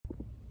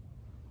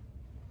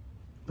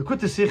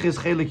Lekut Sich is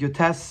Chelek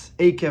Yotes,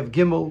 Eikev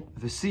Gimel,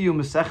 V'siyu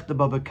Mesechta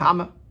Baba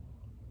Kama.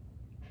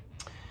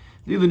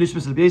 Lilu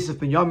Nishmas El Yosef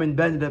Ben Yamin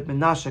Ben Reb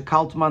Menashe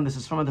Kaltman. This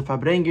is from the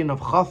Farbrengen of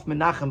Chaf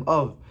Menachem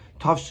of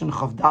Tavshin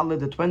Chav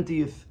Daled, the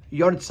 20th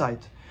yard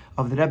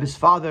of the Rebbe's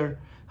father,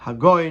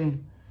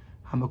 Hagoin,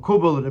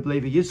 Hamakubal, Reb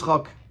Levi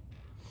Yitzchak,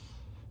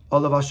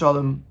 Olav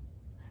Hashalom.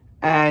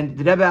 And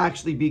the Rebbe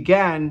actually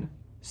began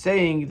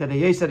saying that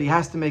he said he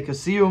has to make a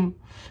siyum.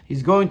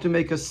 He's going to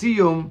make a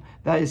siyum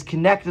that is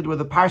connected with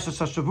the Parshas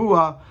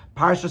HaShavua,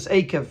 Parshas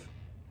Eikev.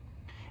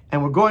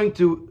 And we're going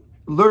to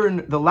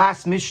learn the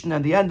last Mishnah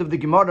and the end of the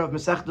Gemara of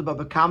Masechta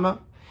Baba Kama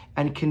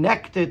and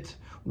connect it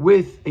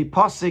with a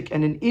pasuk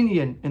and an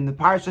inyan in the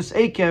Parshas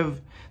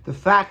Eikev, the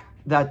fact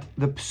that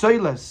the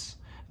psoilas,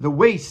 the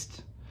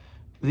waste,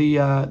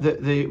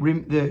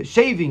 the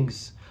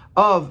shavings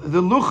of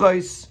the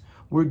luchos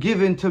were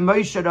given to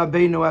Moshe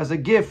Rabbeinu as a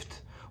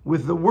gift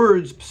with the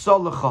words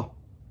Psalacha.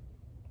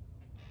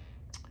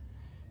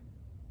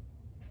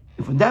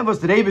 Von dem was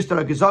der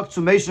Eibishter gesagt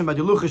zu Moshe bei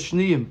die Luchas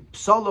Shniim,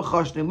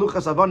 Psalacha Shneim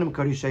Luchas Avanim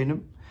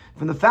Karishenim,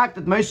 from the fact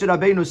that Moshe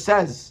Rabbeinu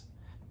says,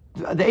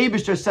 the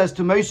Eibishter says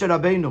to Moshe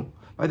Rabbeinu,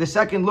 by the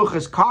second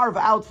Luchas, carve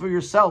out for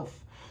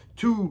yourself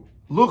two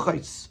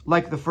Luchas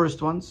like the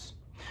first ones.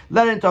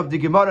 Learned of the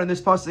Gemara, and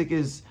this pasuk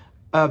is,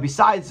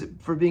 besides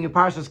for being in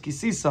Parshas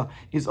Kisisa,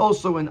 is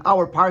also in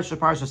our Parsha,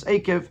 Parshas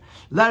Eikev.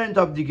 Learned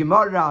of the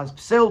Gemara as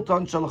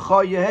Pselton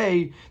Shalcha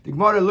Yehei. The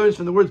Gemara learns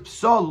from the word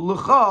Psal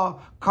Lucha,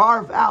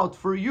 carve out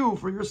for you,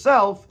 for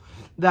yourself,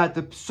 that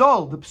the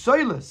Psal, the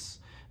Psoilis,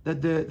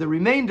 that the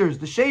remainders,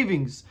 the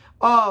shavings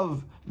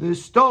of the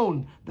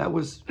stone that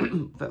was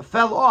that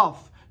fell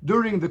off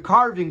during the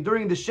carving,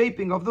 during the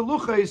shaping of the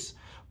Luchas,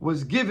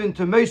 was given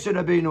to Moshe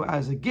Rabbeinu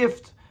as a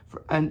gift,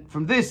 and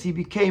from this he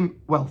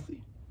became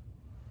wealthy.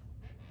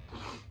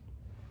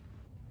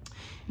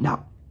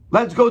 Now,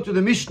 let's go to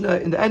the Mishnah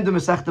in the end of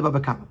Masechta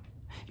Baba Kama.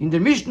 In der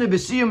Mishnah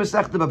B'siyum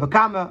Masechta Baba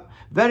Kama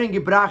werden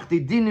gebracht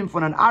die Dinim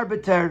von einem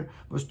Arbeiter,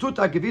 was tut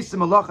a gewisse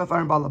Malacha für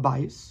ein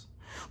Balabais,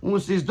 und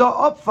es ist da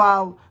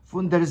Abfall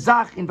von der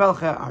Sach in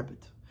welcher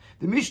Arbeit.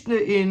 The Mishnah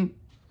in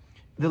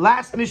the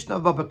last Mishnah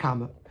of Baba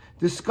Kama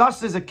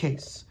discusses a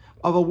case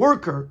of a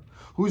worker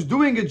who's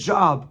doing a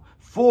job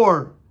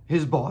for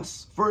his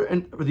boss, for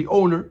the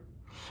owner,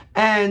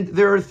 and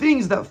there are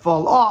things that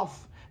fall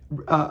off,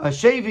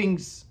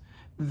 shavings,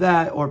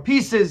 or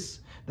pieces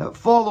that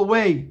fall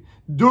away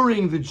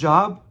during the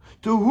job.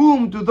 To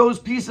whom do those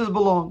pieces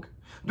belong?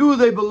 Do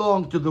they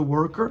belong to the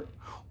worker,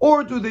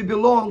 or do they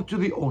belong to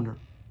the owner?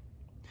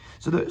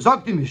 So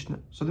the Mishnah.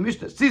 So the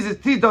Mishnah says,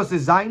 does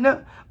it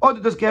seine, or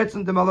does it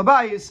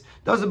Balabais?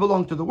 Does it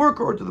belong to the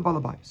worker or to the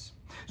Balabais?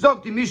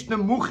 Sagt die Mishnah,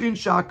 Muchin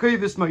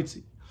Sha'akevis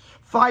Moitzi.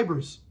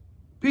 Fibers,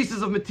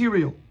 pieces of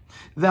material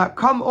that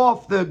come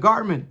off the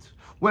garment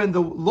when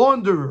the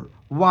launderer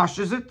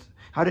washes it.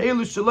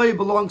 Harelu Shalei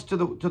belongs to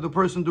the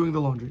person doing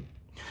the laundry.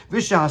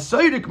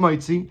 V'sha'asayrik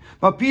Moitzi,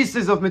 but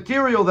pieces of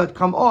material that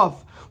come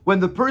off when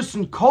the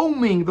person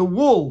combing the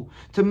wool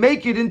to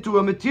make it into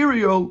a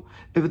material,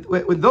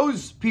 when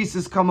those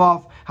pieces come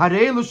off,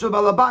 Harelu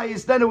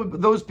Shabalabais, then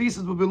those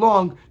pieces will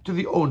belong to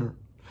the owner.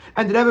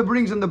 And the Rebbe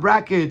brings in the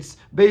brackets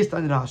based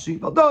on Rashi.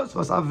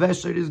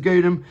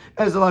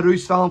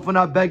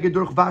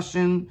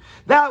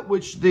 That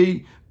which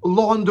the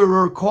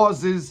launderer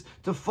causes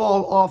to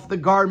fall off the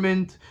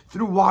garment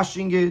through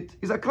washing it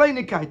is a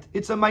kleinigkeit.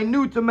 It's a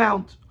minute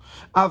amount.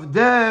 Avos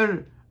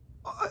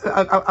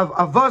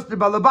the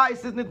balabais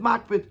isn't it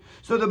makpid.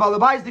 So the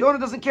balabais, the owner,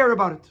 doesn't care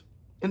about it,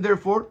 and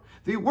therefore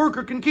the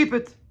worker can keep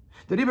it.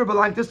 The river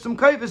belongs to some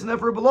kaivis, and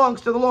therefore it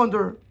belongs to the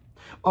launderer.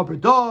 Aber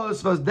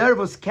das was der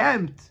was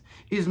kämmt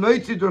is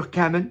moitzi durch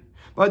kämmen,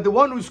 but the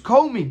one who's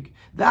combing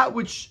that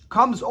which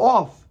comes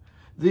off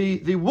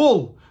the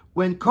wool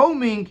when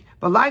combing,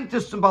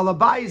 belangtus and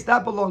balabais,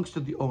 that belongs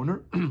to the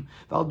owner.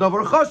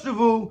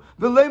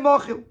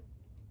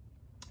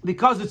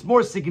 Because it's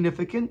more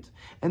significant,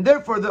 and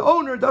therefore the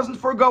owner doesn't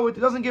forgo it,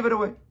 he doesn't give it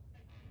away.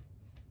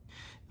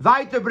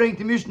 Weiter bringt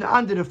die Mishnah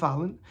andere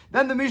Fallen.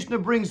 Then the Mishnah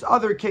brings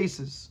other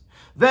cases.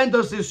 Wenn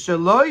das ist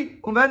shaloi,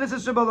 und wenn es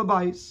ist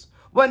balabais.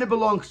 When it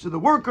belongs to the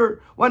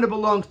worker, when it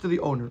belongs to the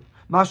owner.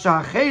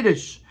 Masha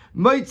chedesh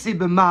moitzi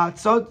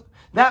b'matzad,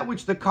 that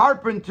which the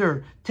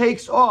carpenter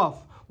takes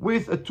off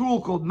with a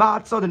tool called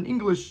matzad. In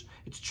English,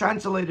 it's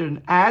translated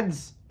in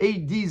adze,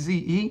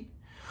 A-D-Z-E,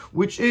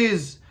 which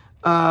is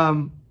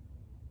a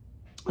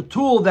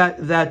tool that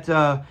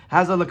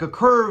has like a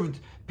curved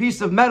piece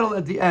of metal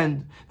at the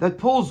end that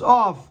pulls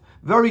off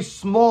very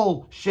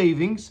small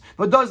shavings.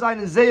 But does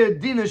einen sehr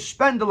dünne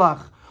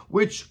Spendelach,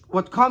 which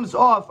what comes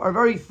off are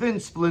very thin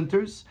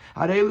splinters.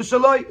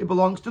 It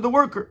belongs to the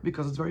worker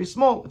because it's very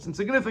small, it's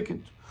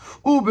insignificant.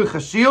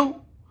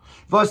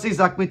 Was is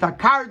mit a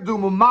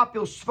kardum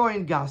mapil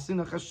shvoin gas in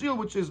a chashil,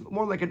 which is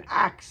more like an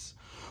axe,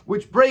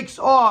 which breaks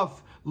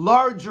off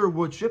larger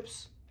wood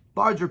chips,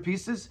 larger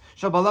pieces.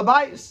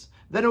 Shabalabais,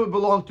 then it would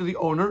belong to the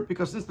owner,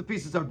 because since the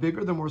pieces are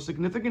bigger, they're more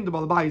significant. The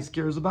balabais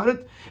cares about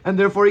it, and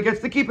therefore he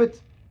gets to keep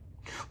it.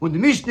 When the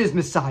Mishnah is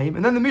Messiah,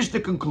 and then the Mishnah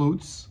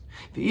concludes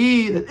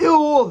That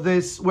all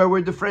this, where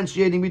we're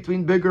differentiating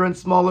between bigger and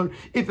smaller,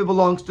 if it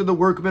belongs to the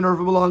workman or if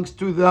it belongs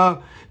to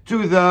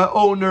the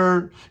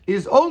owner,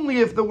 is only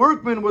if the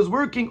workman was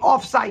working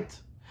off-site,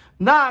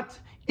 not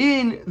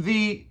in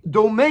the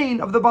domain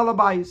of the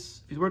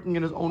balabais. If he's working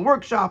in his own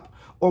workshop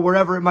or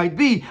wherever it might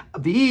be.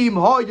 But the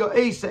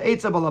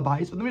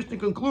Mishnah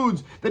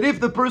concludes that if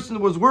the person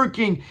was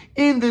working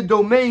in the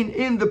domain,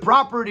 in the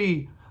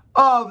property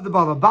of the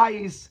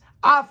balabais,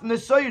 af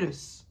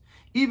nesoiris,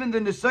 even the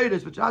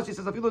nesoiris, which Rashi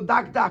says, afilu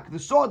dak, the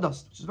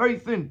sawdust, which is very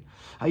thin,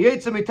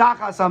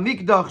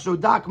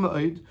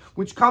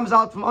 which comes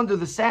out from under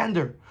the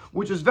sander,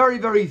 which is very,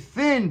 very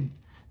thin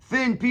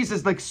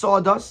pieces like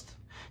sawdust,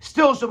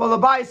 still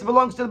Shabalabais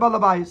belongs to the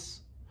Balabais.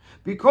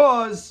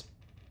 Because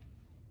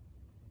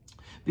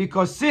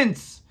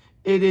since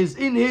it is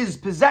in his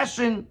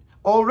possession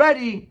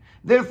already,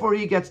 therefore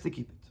he gets to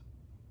keep it.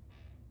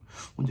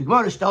 When the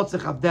Gemara stellt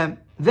sich auf dem,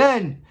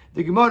 then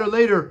the Gemara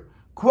later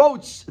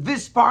quotes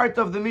this part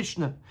of the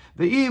Mishnah,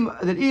 that if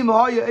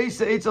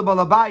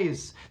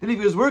he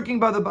was working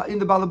in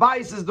the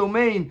Balabais'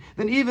 domain,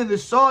 then even the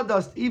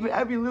sawdust, even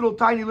every little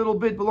tiny little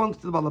bit belongs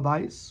to the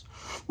Balabais.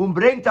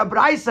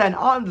 And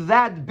on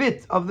that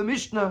bit of the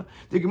Mishnah,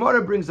 the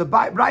Gemara brings a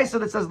brisa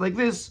that says like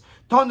this: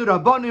 Tanu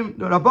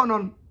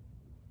Rabbanon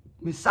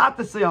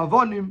misatase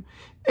avonim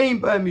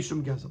ein b'hem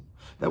mishum gezel.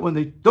 That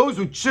when those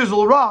who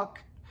chisel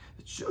rock,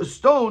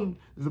 stone,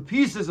 the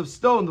pieces of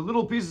stone, the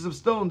little pieces of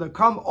stone that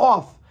come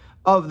off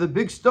of the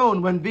big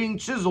stone when being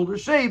chiseled or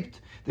shaped,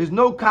 there's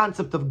no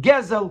concept of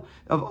gezel,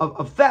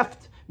 of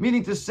theft,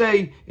 meaning to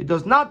say it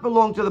does not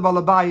belong to the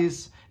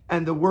balabais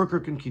and the worker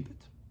can keep it.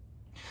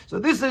 So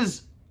this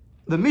is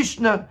the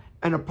Mishnah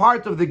and a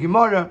part of the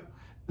Gemara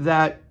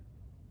that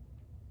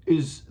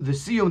is the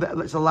siyum,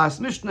 that's the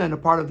last Mishnah, and a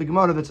part of the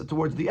Gemara that's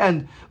towards the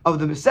end of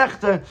the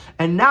Masechta.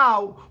 And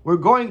now we're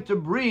going to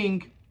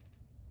bring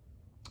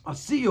a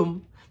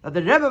siyum that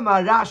the Rebbe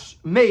Marash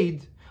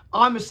made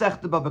on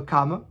Masechta Bava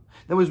Kama,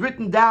 that was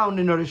written down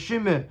in a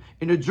Reshimah,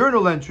 in a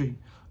journal entry,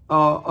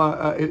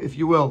 if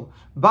you will,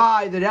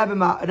 by the Rebbe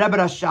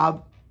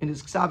Rashab in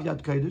his Ksav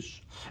Yad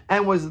Kodesh,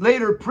 and was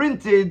later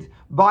printed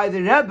by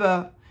the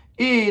Rebbe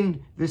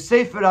in the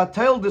Sefer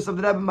HaTeldus of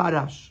the Rebbe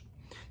Marash.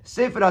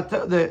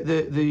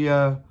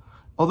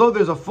 Although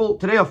there's a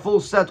full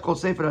set called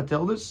Sefer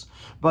HaTeldus,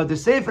 but the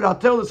Sefer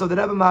HaTeldus of the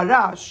Rebbe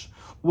Marash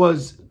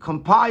was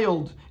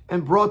compiled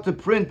and brought to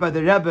print by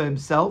the Rebbe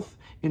himself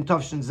in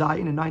Tafshin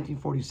Zayin in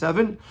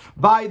 1947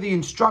 by the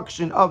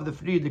instruction of the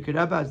Frierdiker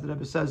Rebbe, as the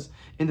Rebbe says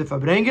in the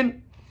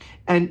Farbrengen.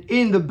 And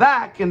in the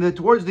back and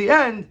towards the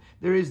end,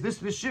 there is this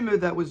Reshimah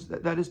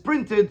that is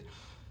printed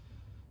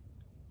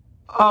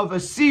of a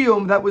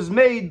siyum that was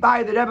made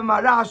by the Rebbe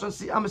Marash on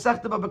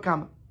Masechta Bava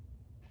Kama.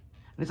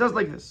 And it says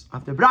like this: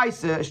 after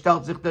Braise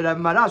stellt sich the Rebbe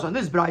Marash on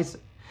this Braise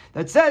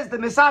that says the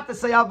Mesata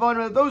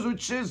Sayavon, those who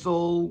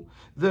chisel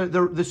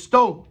the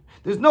stone,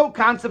 there's no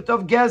concept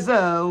of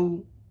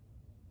gezel.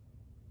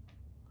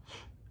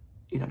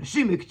 In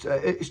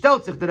Arishimik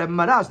stellt sich the Rebbe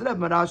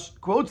Marash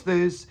quotes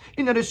this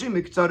in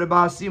Arishimik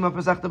Tzarabasima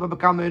Masechta Bava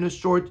Kama in a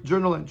short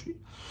journal entry,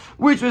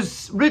 which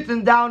was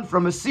written down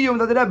from a siyum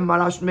that the Rebbe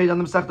Marash made on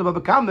the Masechta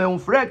Bava Kama,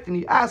 and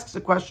he asks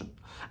a question.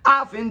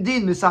 Af in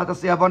din misata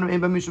seyavonim ein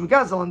b'mishum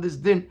gezel, on this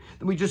din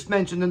that we just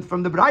mentioned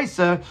from the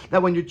Braisa,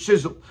 that when you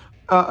chisel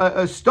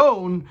a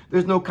stone,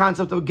 there's no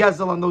concept of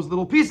gezel on those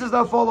little pieces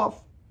that fall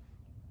off.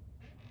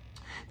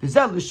 This is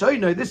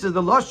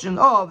the lashon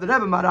of the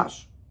Rebbe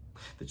Marash.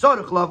 The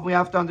tzorich love, we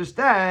have to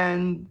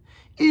understand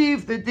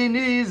if the din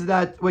is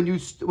that when you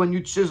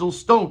chisel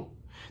stone,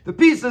 the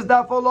pieces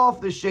that fall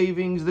off, the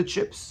shavings, the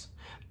chips,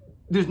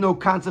 there's no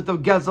concept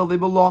of gezel, they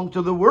belong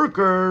to the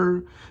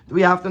worker.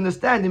 We have to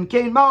understand him.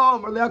 Why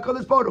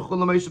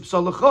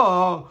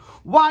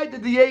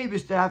did the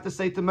Eibush have to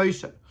say to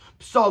Moshe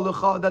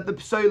that the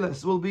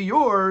psoiles will be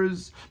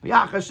yours?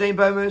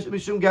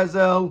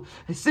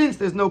 Since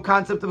there's no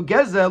concept of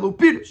gezel,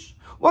 upirish.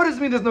 What does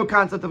it mean there's no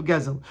concept of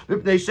gezel?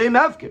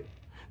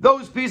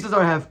 Those pieces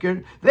are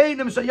hefker.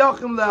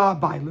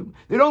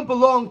 They don't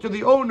belong to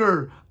the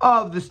owner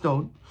of the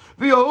stone.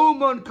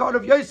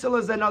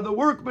 Now the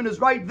workman is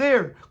right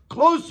there,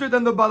 closer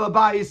than the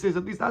balabais is.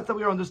 At least that's how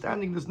we are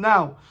understanding this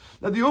now.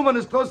 That the woman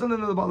is closer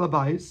than the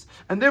balabais,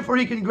 and therefore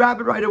he can grab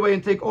it right away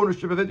and take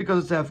ownership of it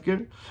because it's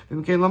hefker.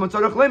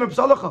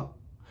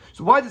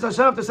 So why does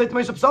Hashem have to say to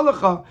Moshe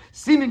psalacha?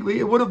 Seemingly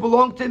it would have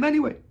belonged to him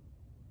anyway.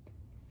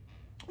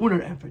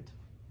 Uner effort.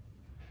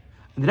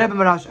 And the Rebbe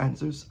Marash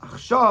answers,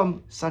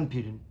 Achsham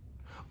Sanpirin.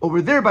 Over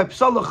there by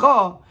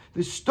Psalacha,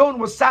 the stone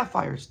was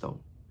sapphire stone.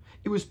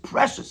 It was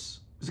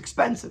precious. It was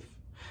expensive.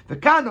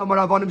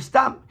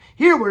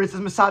 Here where it says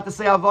Mesata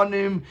say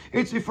Avonim,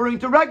 it's referring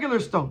to regular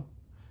stone.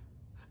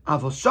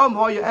 Aval Sham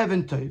Hoya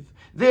Even Tov.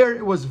 There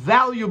it was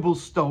valuable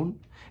stone,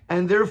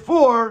 and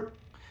therefore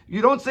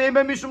you don't say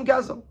Mishum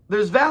Gezel.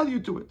 There's value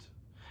to it.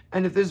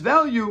 And if there's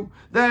value,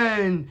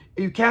 then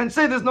you can't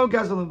say there's no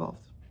Gezel involved.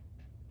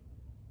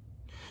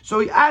 So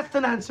he asked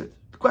and answered.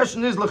 The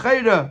question is,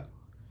 L'cheira,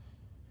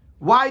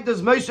 why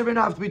does Moshe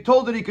Rabbeinu have to be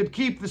told that he could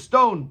keep the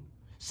stone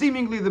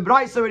Seemingly, the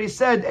Bryce already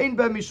said, "Ein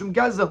ben mishum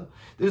gezel."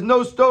 There's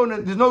no stone,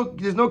 and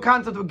there's no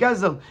concept of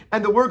gezel,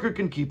 and the worker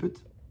can keep it.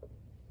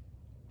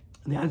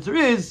 And the answer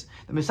is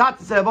the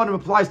Mesatis Avanim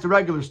applies to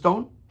regular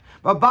stone,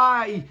 but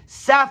by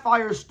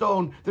sapphire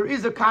stone there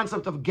is a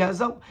concept of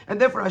gezel, and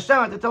therefore Hashem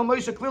had to tell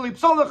Moshe clearly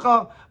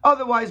psalacha.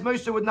 Otherwise,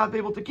 Moshe would not be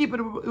able to keep it;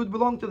 it would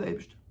belong to the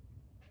Eibishter.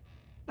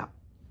 Now,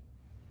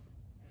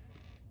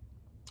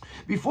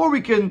 before we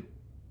can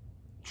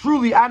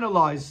truly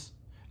analyze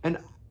and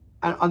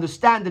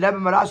understand the Rebbe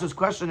Marash's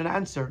question and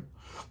answer,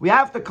 we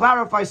have to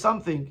clarify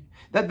something,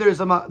 that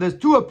there's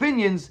two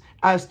opinions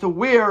as to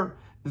where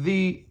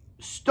the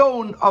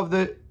stone of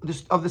the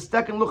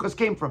second luchas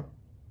came from.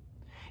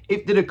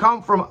 Did it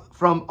come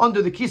from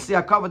under the Kisei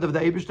HaKavod of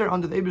the Eibishter,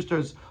 under the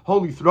Eibishter's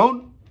holy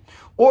throne,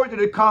 or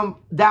did it come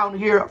down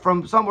here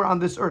from somewhere on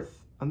this earth,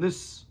 on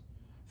this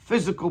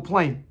physical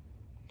plane?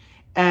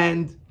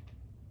 And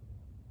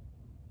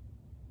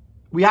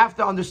we have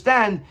to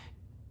understand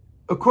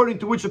according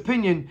to which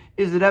opinion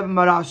is the Rebbe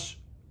Marash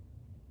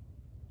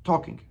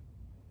talking.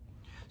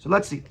 So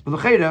let's see. The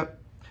fact that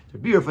the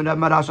Rebbe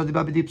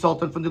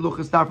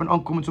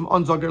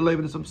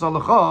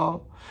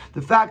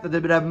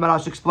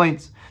Marash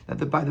explains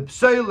that by the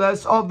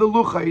pseiles of the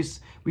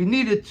luchais, we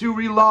needed to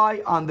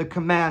rely on the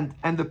command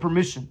and the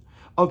permission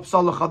of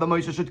psalacha, the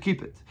Moshe should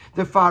keep it.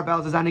 The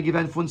farbals is any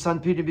given fun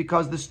sanpirin,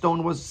 because the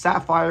stone was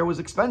sapphire, was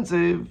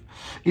expensive,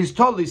 is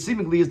totally,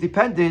 seemingly, is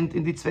dependent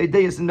in the tzvei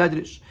deis and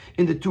medrash,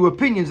 in the two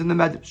opinions in the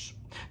medrash.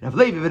 Rav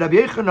Levi and Rabbi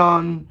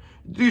Yechanan,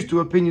 these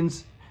two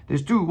opinions,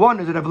 there's two. One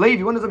is Rav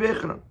Levi, one is Rabbi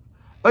Yechanan.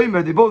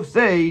 Omer, they both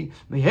say,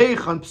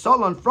 Mehechan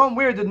psalon, from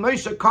where did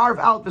Moshe carve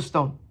out the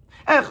stone?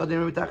 One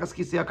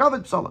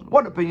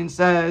opinion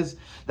says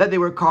that they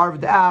were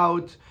carved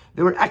out,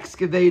 they were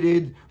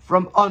excavated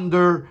from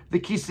under the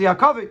Kisei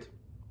HaKavod.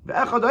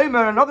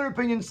 Another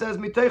opinion says,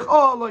 it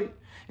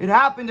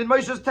happened in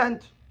Moshe's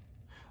tent.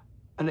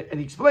 And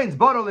he explains,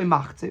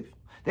 the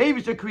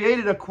Eibishter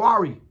created a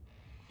quarry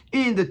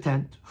in the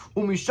tent.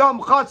 From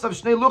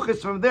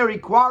there he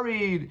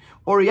quarried,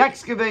 or he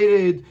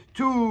excavated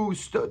two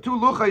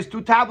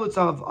tablets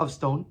of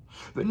stone.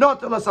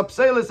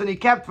 And he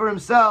kept for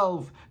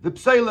himself the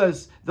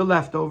pseiles, the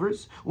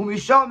leftovers. And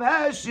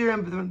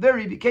from there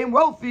he became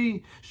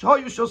wealthy,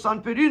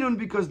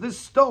 because this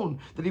stone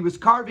that he was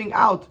carving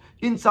out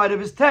inside of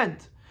his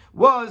tent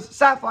was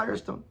sapphire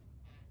stone.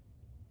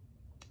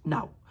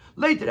 Now,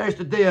 later,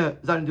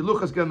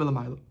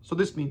 so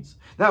this means,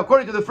 now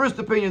according to the first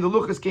opinion, the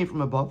luchas came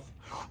from above.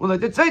 And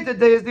according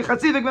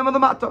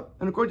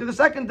to the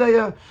second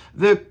day,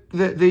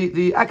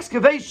 the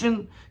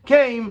excavation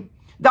came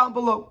down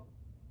below.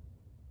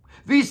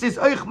 And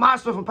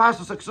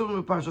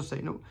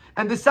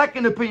the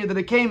second opinion, that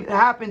it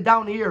happened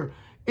down here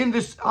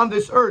on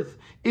this earth,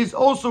 is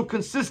also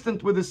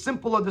consistent with a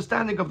simple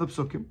understanding of the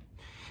psukim.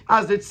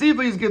 As the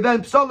tziva is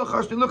given, that the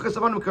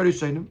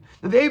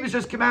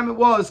Eibishter's commandment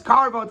was,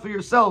 carve out for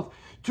yourself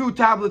 2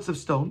 tablets of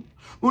stone.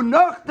 And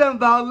then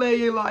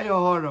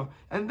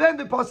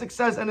the pasuk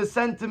says, and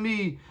ascend to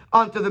me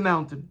onto the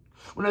mountain.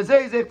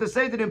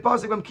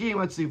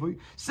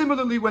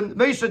 Similarly, when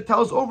Moshe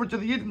tells over to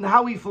the Yidden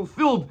how he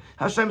fulfilled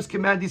Hashem's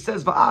command, he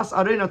says, I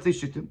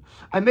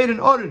made an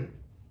order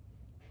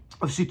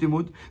of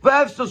shitimud,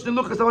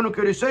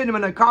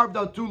 and I carved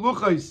out 2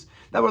 luchais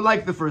that were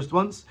like the first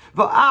ones.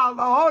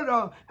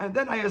 And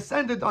then I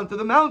ascended onto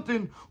the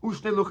mountain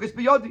with 2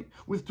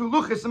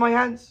 luchis in my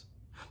hands.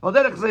 Well,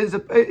 that is a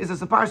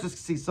Parshas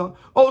Kisisa.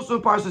 Also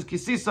in Parshas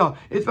Kisisa,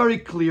 it's very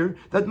clear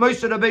that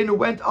Moshe Rabbeinu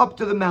went up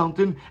to the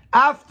mountain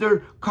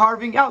after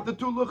carving out the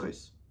 2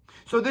 luchis.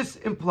 So this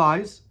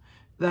implies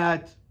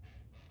that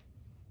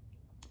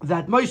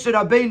Moshe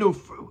Rabbeinu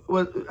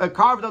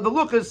carved out the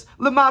luchis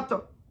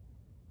lemata.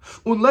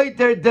 Und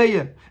later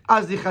day,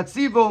 as the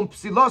chatziva and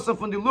psilasa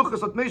from the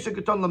luchas at Moshe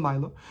getan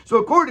lamaila. So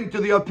according to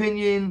the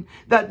opinion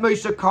that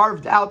Moshe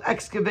carved out,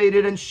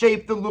 excavated, and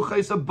shaped the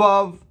luchas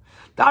above,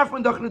 darf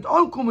man doch nicht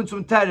ankommen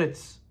zum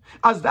Teretz.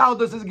 As the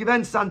Aldos is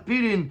given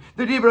Sanpirin,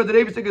 the Ribra, the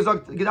Rebbe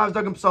gesagt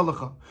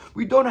psalacha.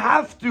 We don't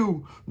have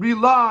to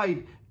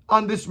rely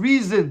on this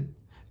reason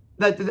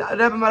that the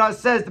Rebbe Maras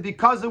says that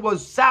because it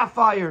was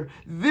sapphire,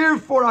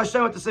 therefore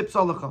Hashem had to say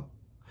psalacha.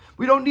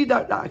 We don't need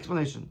that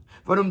explanation.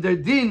 Warum der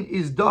Din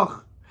is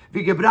doch,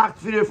 wie gebracht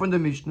früher von der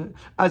Mishnah,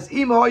 as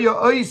im hoye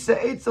oise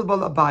etzel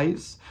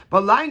balabais,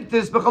 verlangt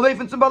es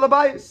bechalefen zum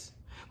balabais.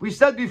 We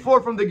said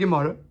before from the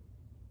Gemara,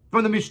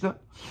 from the Mishnah,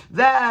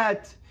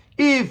 that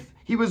if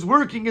he was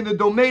working in the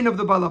domain of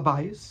the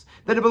balabais,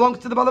 then it belongs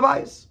to the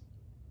balabais.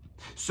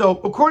 So,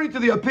 according to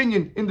the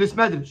opinion in this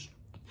medrash,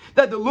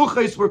 that the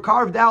luchais were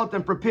carved out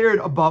and prepared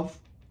above,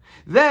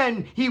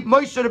 then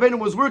Moshe Rabbeinu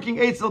was working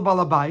etzel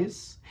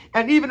balabais,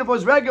 and even if it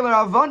was regular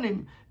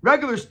avanim,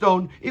 regular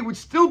stone, it would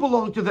still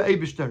belong to the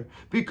Eibishter,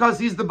 because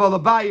he's the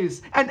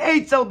balabais, and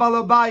etzel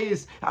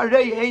balabais,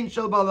 arei ein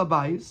shel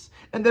balabais,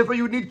 and therefore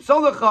you would need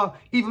psalacha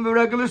even with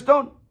regular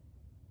stone.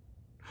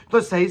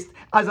 Das heißt,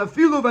 as a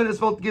filu when es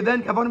volt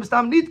gewen kavonim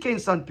stam nit kein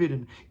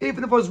sandpirin,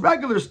 even if it was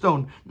regular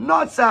stone,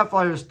 not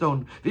sapphire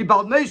stone. Wie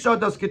bald Moshe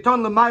das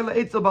getan lemaila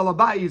etzel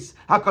balabais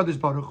hakadosh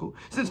baruch hu.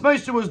 Since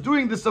Moshe was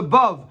doing this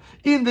above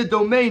in the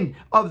domain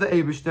of the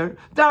Eibishter,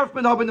 darf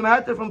man in the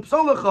matter from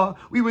psolacha,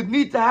 we would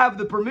need to have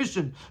the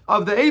permission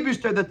of the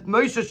Eibishter that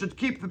Moshe should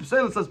keep the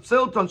pselis as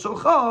pselton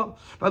shalcha.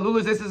 But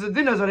lulus this is a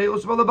din as a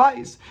reilos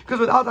balabais, because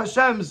without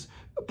Hashem's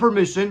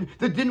permission,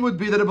 the din would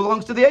be that it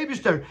belongs to the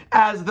Eibishter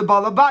as the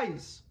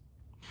balabais.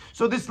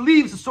 So this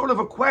leaves a sort of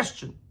a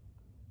question.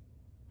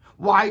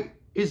 Why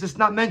is this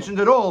not mentioned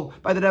at all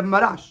by the Rebbe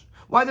Marash?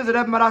 Why does the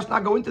Rebbe Marash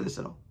not go into this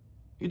at all?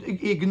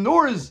 He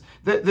ignores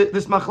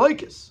this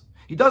machlokes.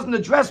 He doesn't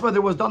address whether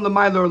it was done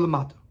l'mayla or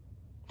l'mata.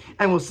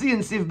 And we'll see in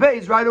Siv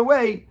Beis right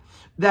away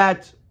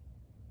that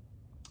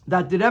the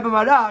Rebbe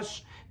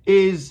Marash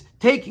is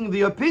taking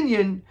the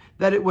opinion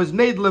that it was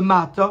made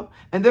l'mata,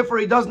 and therefore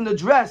he doesn't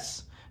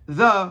address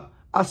the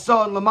asa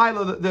and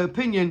l'mayla, the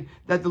opinion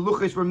that the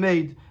luchos were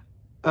made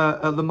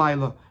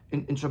l'mayla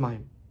in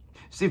Shemayim.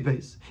 Siv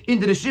Beis. In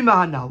the Rishima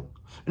Hanal,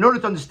 in order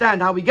to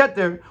understand how we get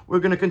there, we're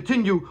going to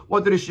continue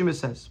what the Rishima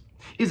says.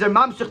 Is there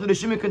mamshech? The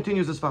Rishima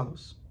continues as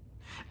follows.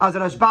 As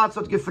Rashbatz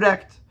hat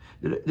gefragt,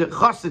 the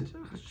Chassid,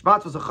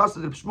 Rashbatz was a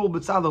Chassid of Shmuel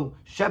Betzalel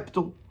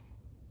Sheptel,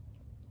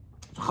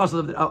 the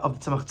Chassid of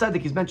the Tzemach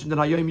Tzedek. He's mentioned in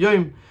Hayom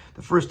Yom.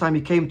 The first time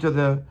he came to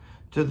the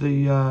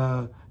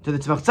Tzemach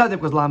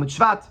Tzedek was Lamed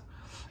Shvat.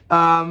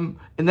 And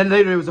then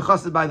later he was a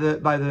chassid by the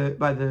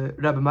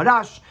Rebbe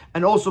Marash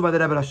and also by the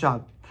Rebbe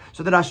Rashab.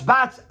 So the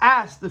Rashbatz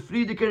asked the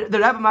Rebbe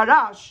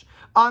Marash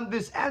on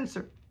this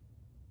answer.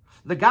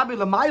 The Gabi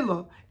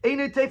Lamaila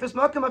Eine Teifes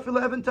Makam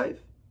Afilu Even Teif.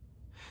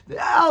 The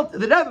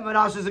Rebbe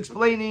Marash is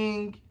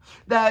explaining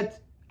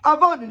that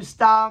Avonim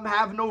Stam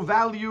have no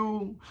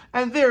value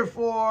and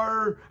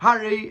therefore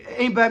Hari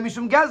Ein B'hem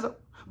Mishum Gezel.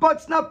 But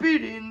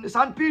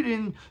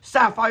Sanpirin,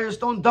 sapphire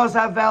stone does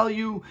have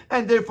value,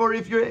 and therefore,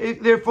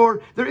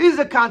 therefore there is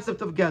a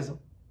concept of gezel.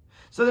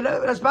 So the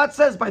Rashbat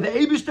says by the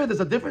Eibishter there's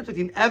a difference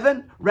between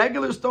Evan,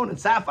 regular stone, and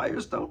sapphire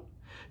stone.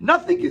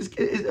 Nothing is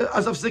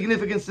of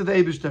significance to the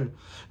Eibishter.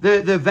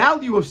 The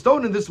value of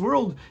stone in this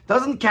world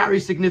doesn't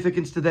carry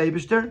significance to the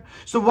Eibishter.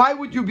 So why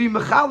would you be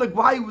mechalik?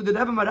 Why would the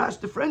Rebbe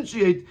Marash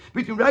differentiate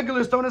between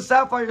regular stone and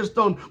sapphire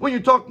stone when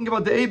you're talking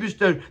about the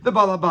Eibishter, the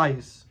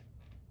Balabayis?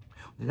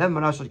 The Rebbe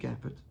Marash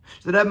answered.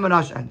 So the Rebbe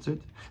Marash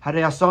answered,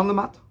 Harei Asan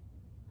Lamata.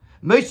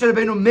 Moshe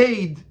Rabbeinu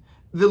made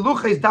the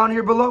luchos down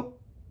here below.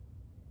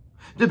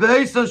 The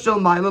Be'esan Shel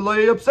Maila Lo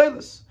Yeh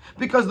Pselis.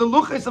 Because the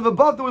luchos of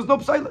above, there was no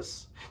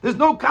pselis. There's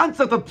no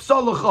concept of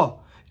psalacha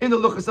in the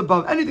luchos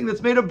above. Anything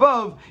that's made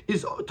above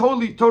is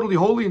totally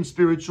holy and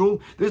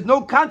spiritual. There's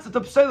no concept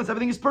of pselis.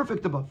 Everything is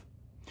perfect above.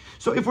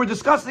 So if we're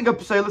discussing a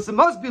pselis, it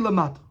must be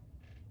Lamata.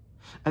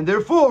 And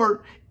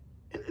therefore,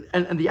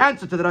 and the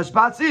answer to the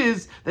Rashbatz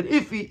is that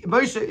if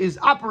Moshe is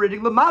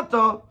operating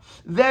Lamata,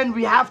 then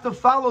we have to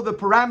follow the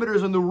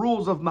parameters and the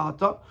rules of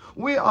Mata,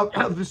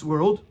 of this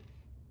world,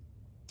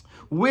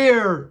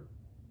 where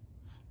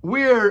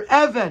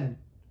Sanpirin,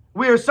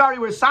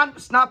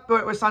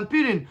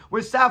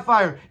 where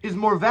sapphire is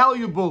more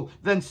valuable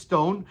than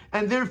stone,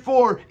 and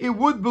therefore it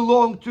would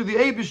belong to the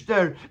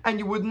Eibishter, and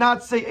you would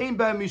not say Ein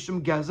B'hem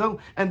Mishum Gezel,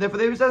 and therefore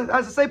the Eibishter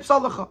has to say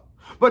Psalacha.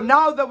 But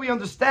now that we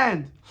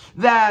understand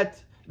that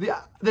the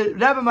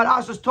Rebbe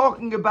Marash is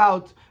talking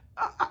about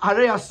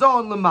Harei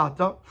Asan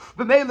Lamata,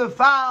 B'meila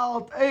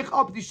Falt Eich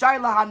Op Di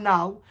Shaila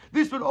Hanal.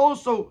 This would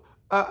also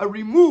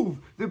remove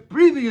the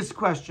previous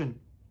question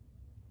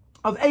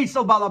of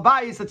Eisel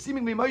Balabais that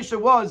seemingly Moshe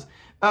was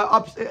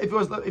if it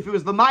was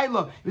the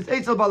Maila, it was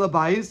Eisel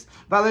Balabais.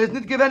 But it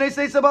didn't give any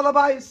Eisel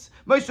Balabais.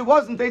 Moshe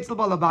wasn't Eisel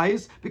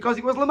Balabais because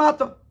he was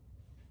Lamata.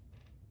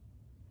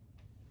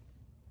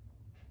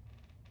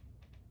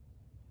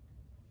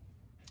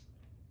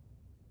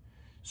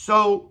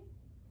 So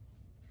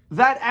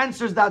that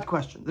answers that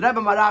question. The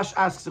Rebbe Marash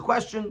asks a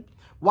question: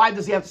 why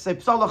does he have to say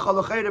psalacha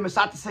l'chayrim,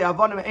 esat to say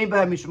avonim ein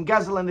b'hem mishum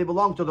gezel, and they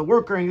belong to the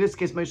worker? In this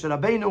case, Moshe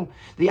Rabbeinu.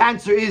 The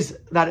answer is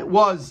that it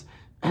was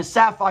a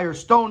sapphire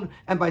stone,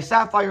 and by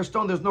sapphire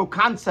stone, there's no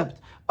concept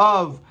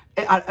of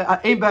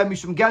ein b'hem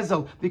mishum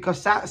gezel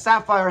because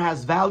sapphire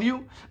has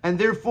value, and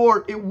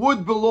therefore it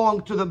would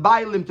belong to the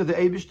bailim, to the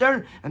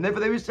Eibishter, and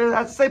therefore the Eibishter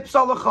has to say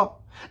psalacha.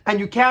 And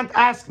you can't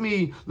ask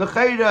me,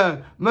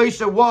 l'chayra,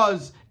 Moshe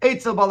was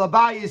Eitzel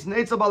Balabayis, and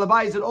Eitzel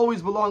Balabayis, it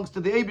always belongs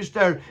to the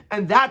Eibishter,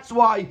 and that's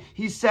why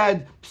he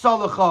said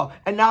psalacha,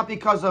 and not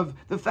because of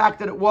the fact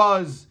that it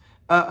was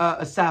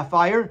a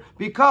sapphire,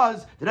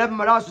 because the Rebbe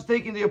Marash is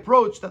taking the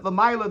approach that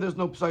Lamaila there's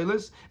no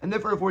psoilis, and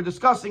therefore if we're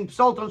discussing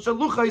psalton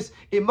shaluchais,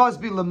 it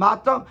must be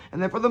Lamata,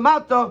 and therefore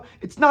Lamata,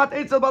 it's not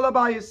Eitzel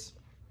Balabayis.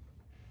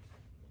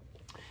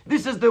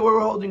 This is the what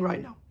we're holding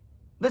right now.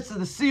 This is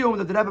the siyum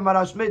that the Rebbe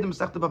Marash made in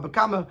Masechta Baba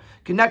Kama,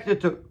 connected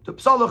to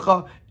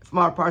psalacha from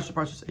our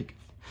Parshas Eikev.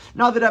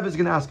 Now the Rebbe is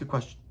going to ask a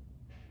question.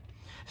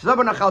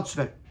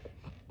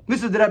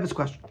 This is the Rebbe's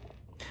question.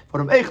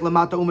 Wherever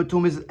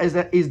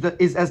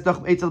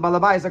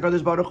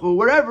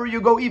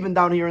you go, even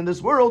down here in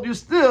this world, you're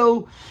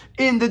still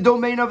in the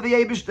domain of the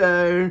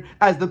Eibishter,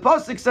 as the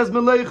pasuk says,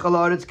 "Melech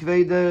haaretz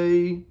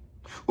kvedei."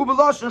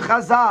 Ubeloshen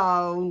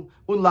Chazal,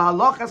 La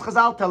Halacha, as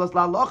Chazal tell us,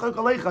 La Halacha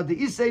Kalecha, the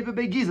Isei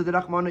Bebegiza, the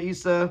Rachmana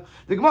Isa.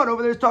 The Gemara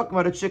over there is talking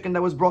about a chicken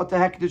that was brought to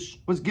Hektish,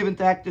 was given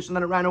to Hektish, and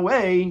then it ran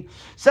away.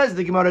 Says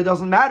the Gemara, it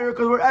doesn't matter,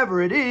 because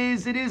wherever it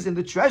is in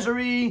the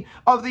treasury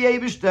of the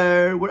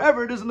Eibishter,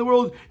 wherever it is in the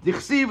world,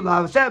 because the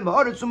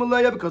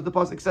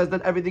pasuk says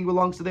that everything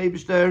belongs to the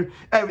Eibishter,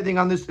 everything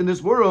in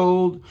this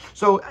world.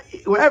 So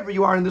wherever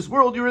you are in this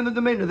world, you're in the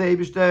domain of the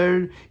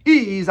Eibishter.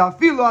 Is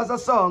afilo as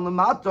asan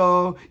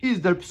lamato,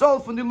 is there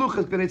psal from the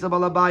luchas beneitz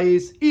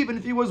balabayis, even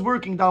if he was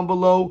working down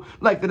below,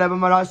 like the Rebbe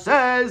Marash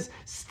says,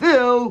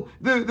 still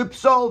the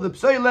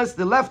psoiles,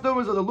 the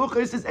leftovers of the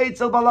luchas is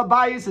eitzel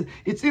balabayis.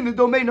 It's in the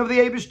domain of the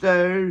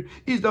Eibishter.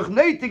 Is doch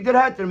neitig der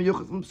heter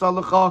miyuchas from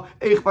psalacha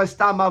eich by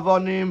stam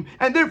avonim,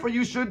 and therefore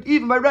you should,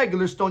 even by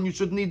regular stone, you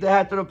should need the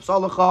heter of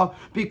psalacha,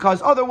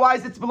 because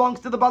otherwise it belongs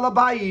to the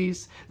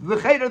balabayis. The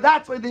cheder,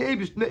 that's why the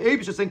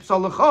Eibishter is saying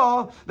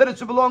psalacha, that it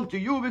should belong to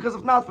you, because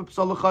if not for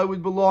psalacha, it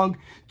would belong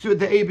to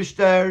the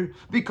Eibishter,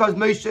 because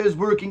Moshe is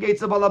working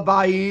eitzel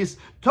balabayis.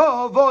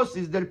 Tovos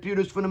is their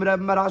pirush from the Rebbe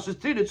Marash's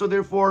tirit. So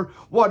therefore,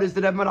 what is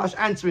the Rebbe Marash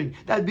answering?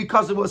 That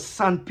because it was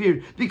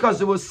sanpir,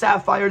 because it was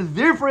sapphire,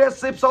 therefore he has to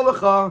say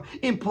psalacha,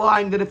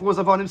 implying that if it was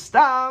avonim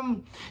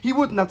stam, he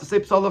wouldn't have to say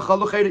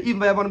psalacha. Even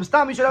by avonim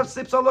stam, he should have to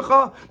say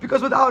psalacha,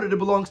 because without it, it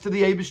belongs to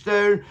the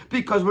Eibishter.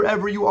 Because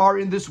wherever you are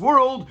in this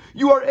world,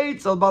 you are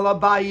eitzel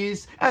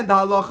balabayis, and the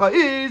halacha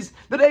is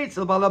that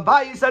eitzel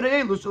balabayis are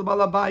eilu shel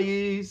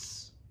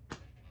balabayis.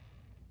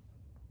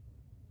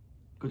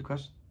 Good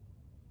question.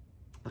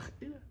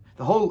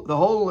 The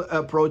whole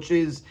approach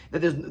is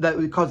that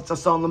because it's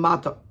asan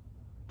lamata.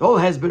 The whole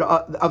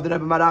hezbollah of the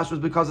Rebbe Marash was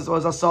because it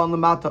was asan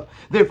lamata.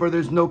 Therefore,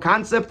 there's no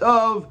concept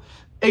of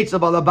eitzel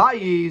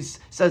balabayis.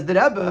 Says the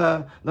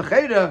Rebbe,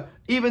 l'cheira,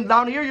 even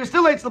down here, you're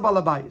still eitzel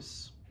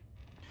balabayis.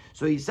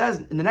 So he says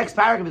in the next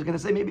paragraph, he's going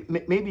to say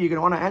maybe you're going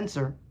to want to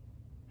answer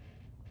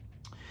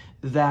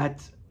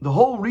that. The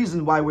whole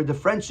reason why we're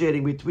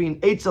differentiating between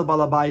eitzel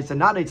balabayis and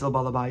not eitzel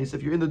balabayis,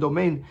 if you're in the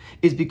domain,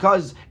 is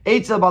because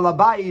eitzel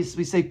balabayis,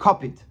 we say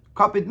kapit.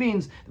 Kapit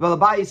means the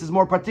balabayis is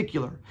more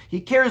particular.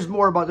 He cares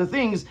more about the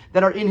things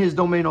that are in his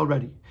domain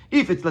already.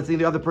 If it's, let's say,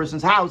 the other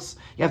person's house,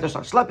 you have to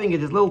start schlepping it.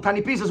 His little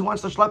tiny pieces who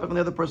wants to schlep it from the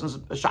other person's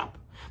shop.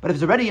 But if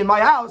it's already in my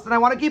house, then I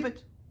want to keep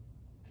it.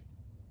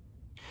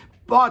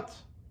 But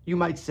you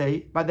might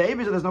say, by the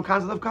Eibishter, there's no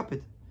concept of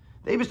kapit.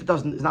 The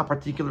Eibishter is not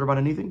particular about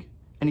anything,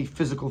 any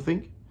physical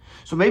thing.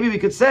 So maybe we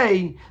could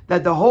say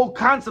that the whole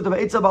concept of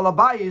eitzel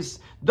balabayis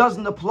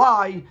doesn't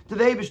apply to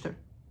the Eibishter.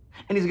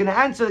 And he's going to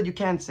answer that you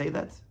can't say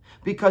that.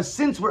 Because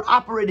since we're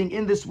operating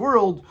in this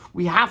world,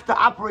 we have to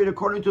operate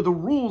according to the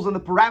rules and the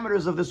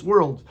parameters of this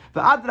world.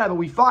 But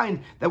we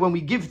find that when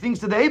we give things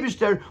to the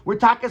Eibishter, we're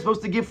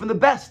supposed to give from the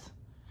best.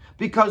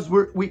 Because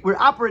we're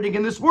operating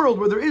in this world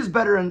where there is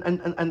better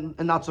and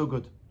not so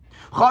good.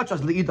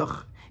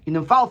 In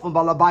dem Fall von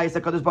Balabayis,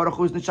 der Kadosh Baruch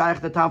Hu is nicht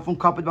shaykh der Tam von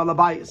Kapit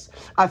Balabayis.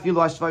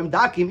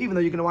 Even though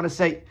you're going to want to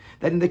say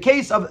that in the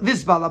case of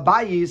this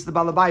Balabayis, the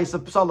Balabayis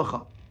of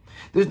Psalacha,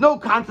 there's no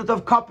concept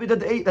of kapit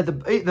that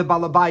the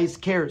Balabayis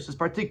cares, is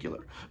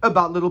particular,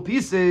 about little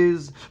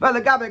pieces. Because by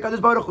the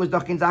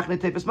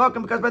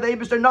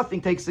Eibishter nothing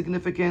takes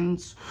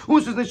significance.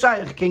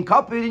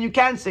 And you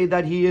can't say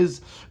that he is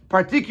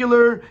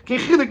particular. And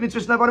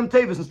there's no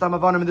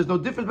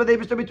difference by the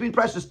Eibishter between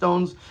precious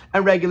stones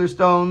and regular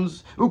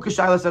stones. Similar to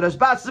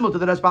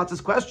the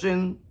Rashbat's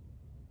question.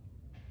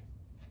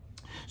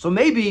 So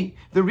maybe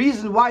the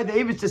reason why the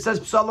Eibishter says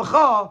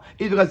psalacha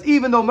is because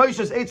even though Moshe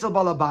is eitzel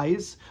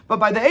balabayis, but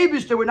by the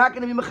Eibishter we're not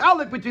going to be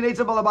mechalik between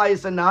eitzel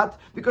balabayis and not,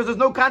 because there's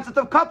no concept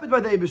of kapit by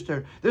the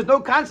Eibishter. There's no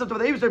concept of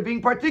the Eibishter being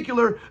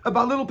particular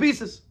about little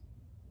pieces.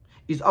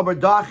 Is aber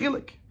da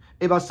chilik,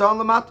 asan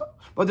lamata.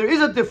 But there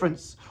is a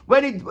difference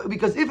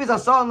because if he's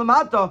asan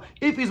lamata,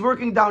 if he's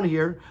working down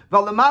here,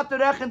 because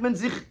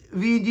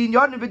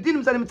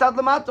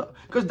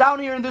down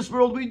here in this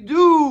world we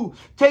do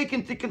take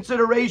into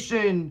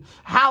consideration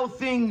how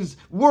things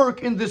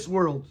work in this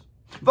world.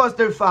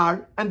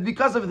 And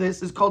because of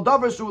this is called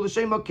davar shu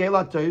l'shem okel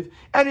atov.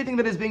 Anything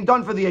that is being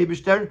done for the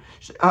Eibishter,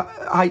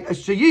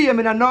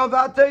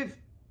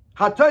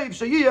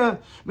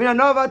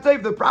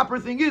 the proper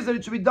thing is that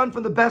it should be done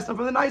from the best and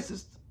from the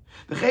nicest.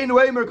 Like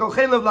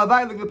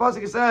the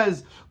pasuk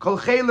says, kol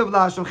chelev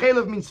la'Hashem.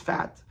 Chelev means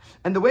fat,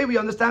 and the way we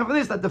understand from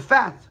this that the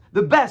fat,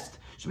 the best,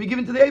 should be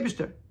given to the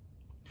Eibishter,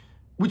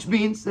 which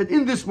means that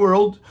in this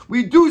world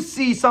we do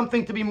see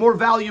something to be more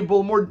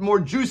valuable, more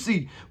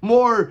juicy,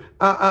 more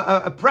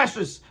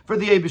precious for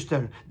the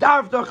Eibishter.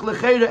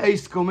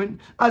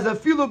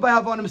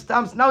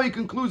 Now he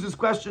concludes his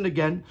question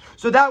again.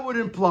 So that would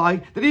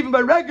imply that even by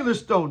regular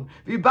stone,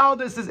 since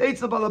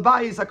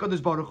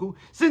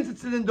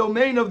it's in the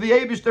domain of the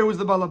Eibishter, who's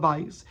the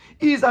Balabayis,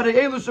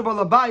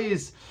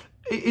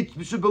 it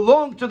should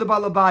belong to the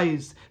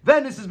Balabayis.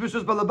 Venice is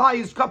Bishus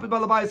Balabayis, Kapit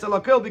Balabayis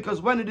Alakil,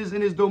 because when it is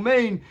in his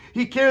domain,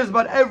 he cares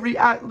about every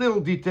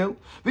little detail.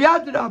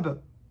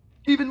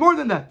 Even more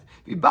than that.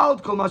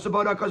 Since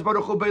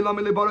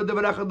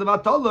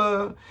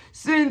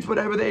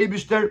whatever the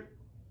Eibishter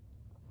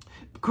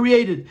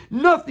created,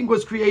 nothing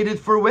was created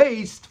for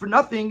waste, for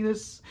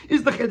nothingness.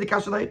 Is the Chedek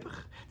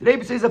Leipach. The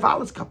Eibishter is a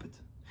Valas Kapit.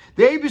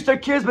 The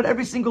Eibishter cares about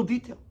every single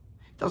detail.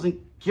 He doesn't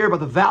care about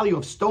the value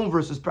of stone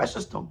versus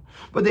precious stone.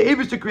 But the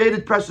Eibishter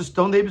created precious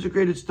stone, the Eibishter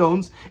created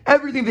stones.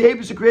 Everything the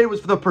Eibishter created was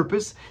for the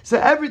purpose. So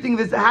everything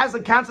that has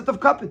a concept of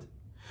Kapit.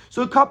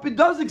 So Kapit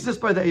does exist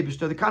by the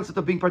Eibishter, the concept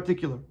of being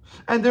particular.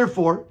 And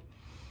therefore,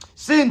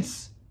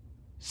 since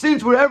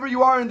wherever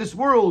you are in this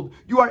world,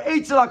 you are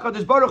Eitzel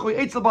HaKadosh Baruch Hu,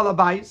 Eitzel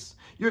Balabais,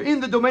 you're in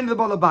the domain of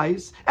the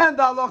Balabais, and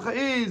the halacha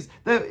is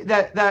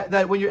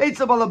that when you're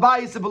Eitzel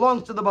Balabais, it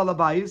belongs to the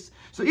Balabais.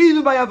 So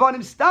even by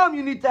Avanim Stam,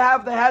 you need to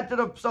have the head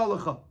of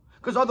Psalacha,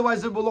 because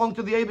otherwise it belongs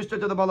to the Eibishter,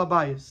 to the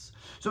Balabais.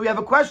 So we have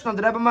a question on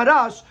the Rebbe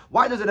Marash.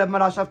 Why does the Rebbe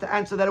Marash have to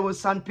answer that it was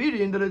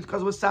Sanpirin, that it's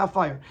because it was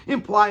sapphire?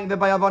 Implying that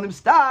by Avanim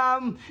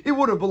Stam, it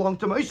would have belonged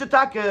to Moshe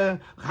Take.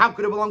 How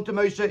could it belong to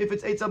Moshe if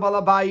it's Eitzel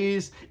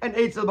Balabais? And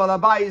Eitzel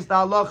Balabais, the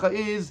halacha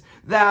is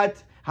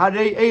that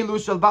Harei Elu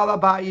Shel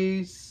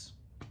Balabais.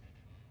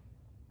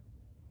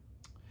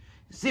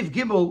 Sif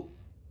Gimel,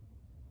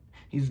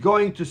 he's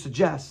going to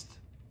suggest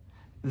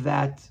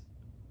that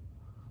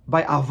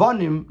by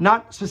Avanim,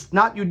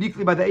 not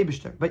uniquely by the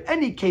Eibishter, but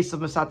any case of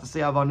Masata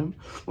say Avanim,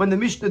 when the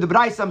Mishnah, the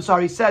Braisa,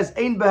 says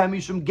Ein Behem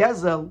Mishum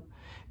Gezel,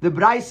 the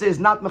Braisa is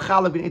not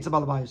Mechalek in Eitzel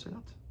Balabayis or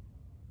not.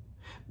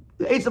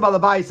 The Eitzel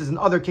Balabayis is in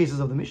other cases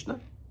of the Mishnah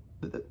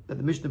that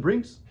the Mishnah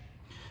brings,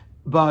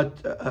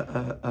 but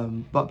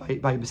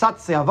by Masata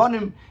say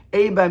Avanim,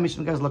 Ein Behem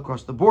Mishum Gezel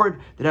across the board.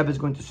 The Rebbe is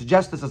going to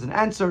suggest this as an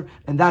answer,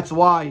 and that's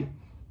why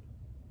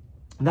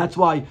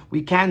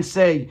we can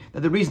say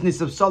that the reason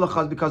is of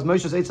Salacha is because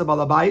Moshe is Eitzel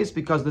Balabayis,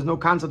 because there's no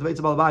concept of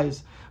Eitzel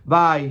Balabayis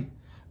by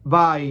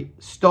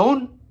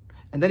stone,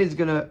 and then he's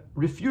going to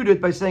refute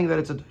it by saying that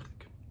it's a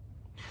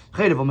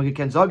Chayrev. Omegi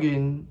ken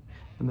zagin,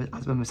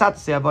 as we Masat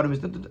say Avarim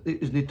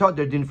is not taught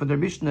their din from their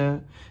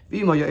Mishnah.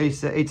 V'imo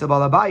Eitzel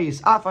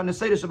Balabayis, Afa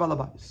Neseidesh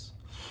Balabayis.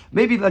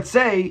 Maybe let's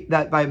say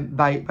that by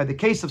the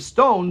case of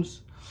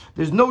stones,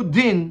 there's no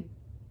din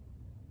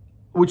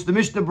which the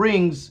Mishnah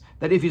brings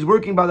that if he's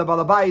working by the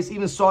Balabais,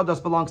 even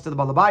sawdust belongs to the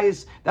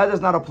Balabais. That does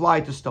not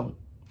apply to stone.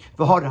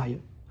 What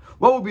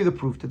would be the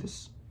proof to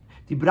this?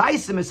 This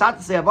Braise,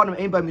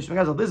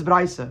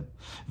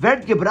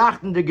 werd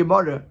gebracht in der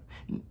Gemara,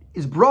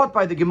 is brought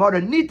by the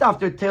Gemara, nicht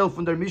after tale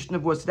from their Mishnah,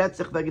 wo es redt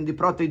sich wegen die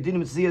Prote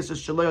dinim sias es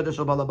shaloya de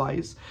shal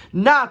Balabais,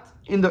 not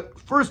in the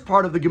first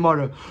part of the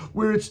Gemara,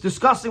 where it's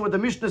discussing what the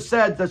Mishnah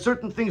said, that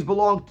certain things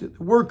belong to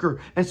the worker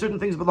and certain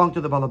things belong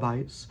to the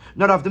Balabais.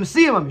 Not of the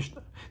Mesiyam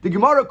Mishnah. The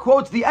Gemara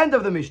quotes the end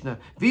of the Mishnah.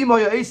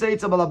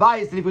 That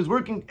if he was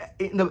working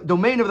in the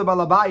domain of the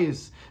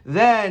Balabais,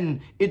 then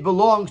it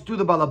belongs to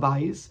the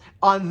Balabais.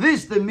 On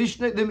this, the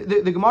Mishnah,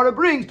 the Gemara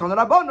brings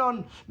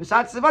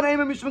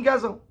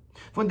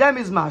Von them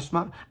is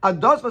mashma.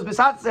 Ados was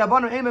Mesatze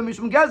Avanim Eime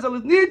Mishum Gezel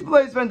is need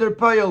place when they're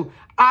poil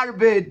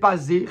arbeit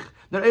bazich.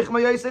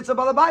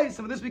 And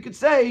for this we could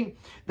say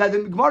that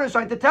the Gemara is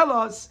trying to tell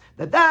us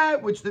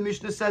that which the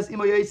Mishnah says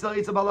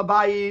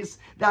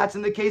that's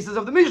in the cases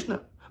of the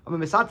Mishnah.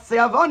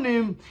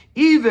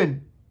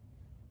 Even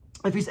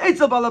if he's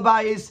Eitzel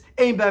Balabayis,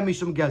 Ein Behem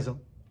Mishum Gezel.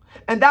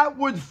 And that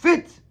would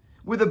fit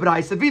with the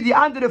Braisa. Vidi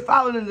andere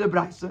fallen in the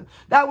Braisa.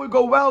 That would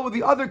go well with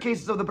the other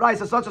cases of the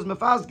Braisa, such as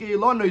Mefazge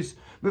Ilonis,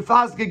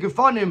 Mefazge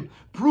Gefanim,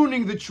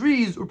 pruning the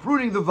trees or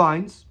pruning the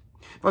vines.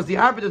 Was the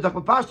arbiter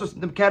of Pastos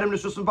in the Kerem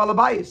Neshusum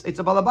Balabayis. It's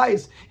a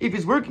Balabayis. If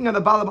he's working on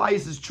the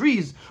Balabayis'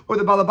 trees or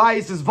the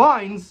Balabayis'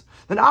 vines,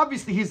 then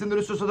obviously he's in the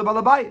Reshus of the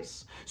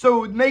Balabayis. So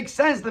it would make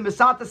sense that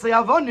Mesata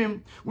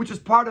Seyavonim, which is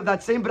part of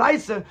that same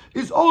Braisa,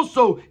 is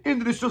also in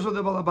the Reshus of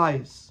the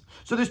Balabayis.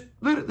 So there's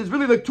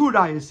really like two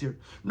rayas here.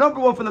 Number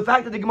one, from the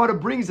fact that the Gemara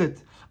brings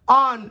it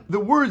on the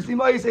words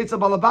Limayis Eitzel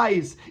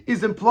Balabayis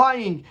is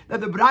implying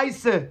that the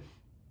Braisa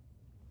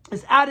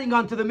is adding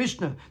on to the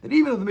Mishnah, that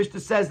even though the Mishnah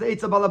says the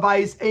Eitzel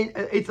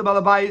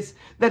Balabayis,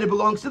 that it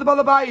belongs to the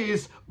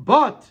Balabayis,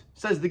 but,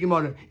 says the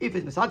Gemara, if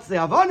it's Mesat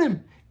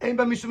Seyavonim, Ein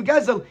Behem Mishum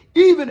Gezel,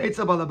 even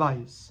Eitzel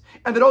Balabayis.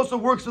 And it also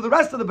works for the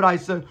rest of the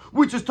Braisa,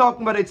 which is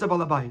talking about Eitzel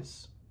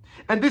Balabayis.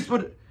 And this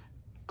would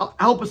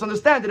help us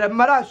understand that Rebbe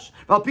Marash,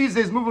 Valpize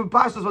is moving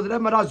past us, was Rebbe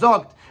Marash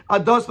sagt,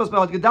 Ados was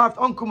man hat gedarft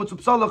ankommen zu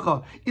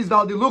Psalacha, is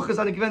weil die Luches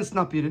an gewen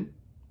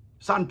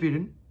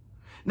Sanpirin.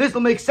 This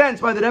will make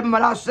sense why the Rebbe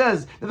Marash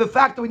says that the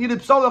fact that we needed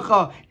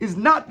Psalacha is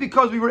not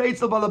because we were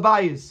Eitzel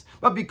Balabayis,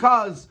 but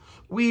because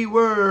we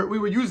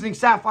were using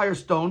sapphire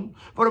stone.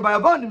 For by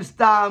Avanim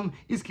Stam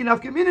is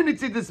kinaf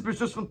community this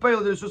Reshus from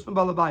Peil, the Reshus from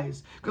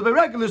Balabayis. Because by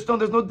regular stone,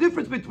 there's no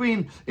difference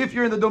between if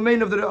you're in the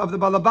domain of the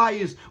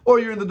Balabayis or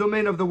you're in the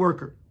domain of the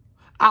worker.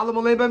 Alam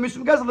Olei Behem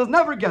Mishum Gezel is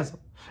never Gezel.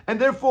 And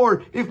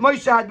therefore, if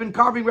Moshe had been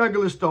carving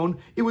regular stone,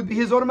 it would be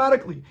his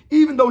automatically.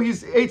 Even though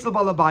he's Eitzel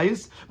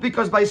Balabayis,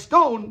 because by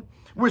stone,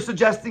 we're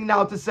suggesting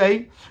now to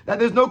say that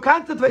there's no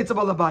concept of Eitz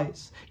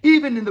Balabayis.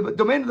 Even in the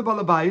domain of the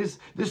Balabayis,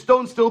 the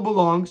stone still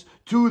belongs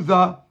to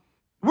the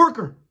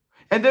worker.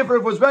 And therefore,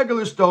 if it was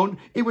regular stone,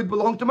 it would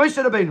belong to Moshe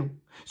Rabbeinu.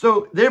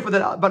 So therefore,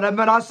 but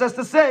Marash says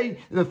to say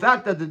the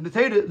fact that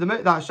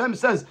the Hashem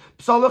says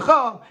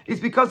Psalacha is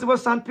because it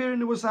was sandpir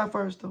and it was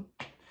sapphire stone.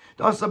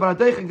 The Asa Bar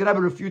HaDeichek, the Rebbe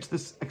refutes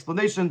this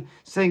explanation,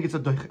 saying it's a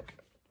doichek.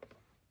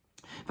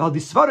 Weil die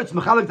Svaritz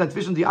mechalek that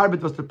zwischen die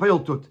Arbeit was der Peil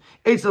tut,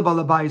 Eitzel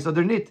Balabayis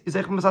oder nit, is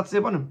Eich Masat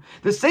Sevanim.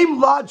 The same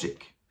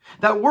logic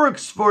that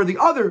works for the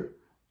other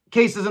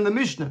cases in the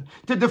Mishnah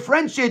to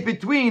differentiate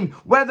between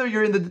whether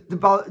you're in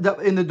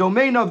the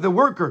domain of the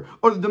worker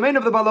or the domain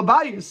of the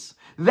Balabayis,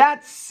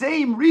 that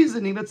same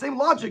reasoning, that same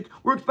logic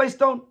works by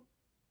stone.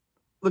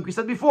 Like we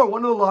said before,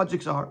 one of the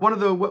logics are, one of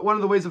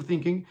the ways of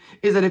thinking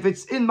is that if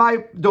it's in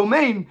my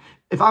domain,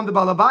 if I'm the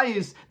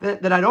Balabayis,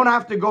 that I don't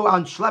have to go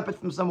and schlep it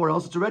from somewhere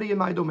else. It's already in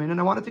my domain, and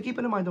I wanted to keep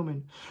it in my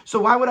domain. So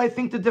why would I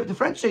think to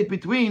differentiate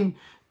between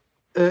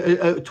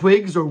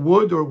twigs or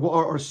wood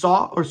or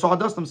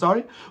sawdust? I'm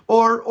sorry,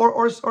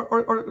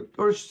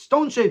 or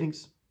stone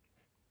shavings.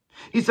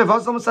 He said, why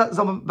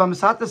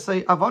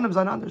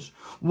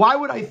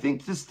would I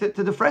think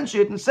to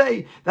differentiate and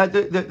say that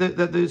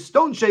the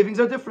stone shavings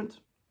are different?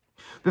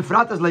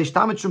 Befrat as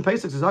leichtamet shum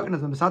pesach zu sagen,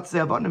 dass man sagt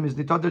sehr wann ist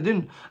nicht oder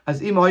din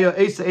as im heuer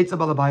ese etz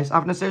balabais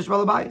after sesh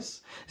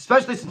balabais,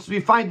 especially since we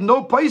find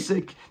no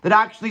pesach that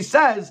actually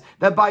says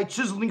that by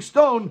chiseling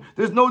stone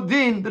there's no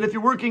din that if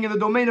you're working in the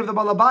domain of the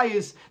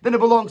balabais then it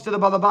belongs to the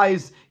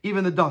balabais,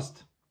 even the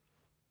dust.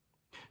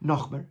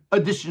 Nochmer.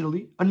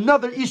 Additionally,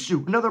 another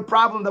issue, another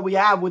problem that we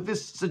have with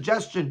this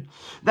suggestion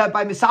that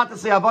by misata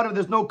se avanim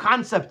there's no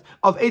concept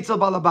of etzel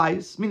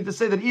balabais, meaning to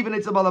say that even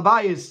etzel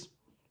balabais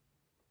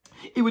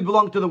it would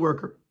belong to the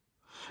worker.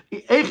 In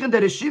the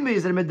Rishima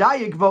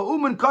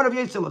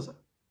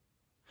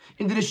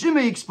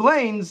he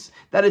explains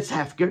that it's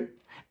hefker,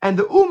 and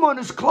the uman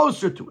is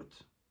closer to it.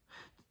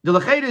 The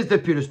lechede is the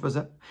pirish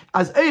baza.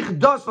 As eich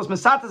das was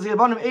mesata ze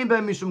yavanim ein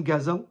beim mishum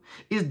gezel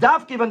is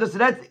davke when das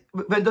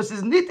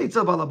is nit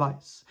etzel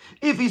balabais.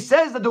 If he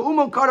says that the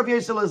uman karav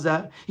yesel is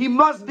he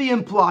must be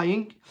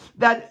implying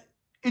that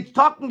it's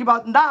talking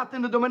about not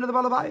in the domain of the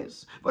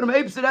Balabayis. But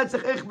if it's in the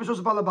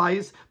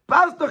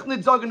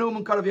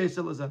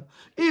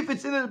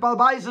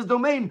Balabayis'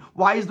 domain,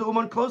 why is the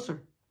Uman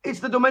closer?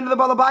 It's the domain of the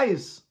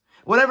Balabayis.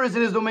 Whatever is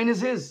in his domain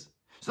is his.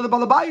 So the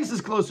Balabayis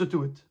is closer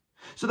to it.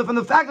 So that from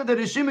the fact that the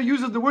Rishima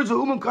uses the words of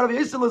Uman Karav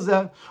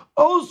Yesel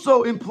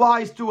also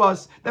implies to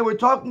us that we're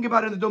talking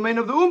about in the domain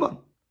of the Uman. And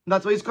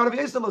that's why it's Karav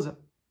Yesel.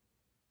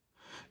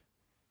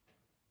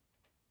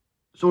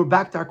 So we're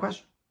back to our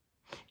question.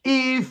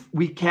 If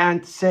we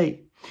can't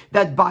say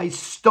that by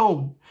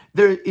stone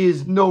there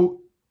is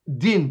no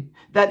din,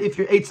 that if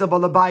you're Eitzel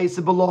Balabayis,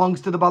 it belongs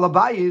to the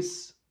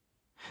Balabayis,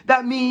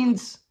 that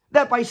means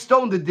that by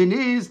stone the din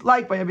is,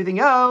 like by everything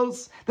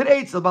else, that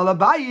Eitzel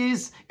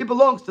Balabayis, it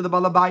belongs to the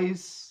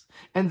Balabayis.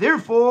 And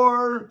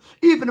therefore,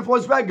 even if it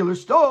was regular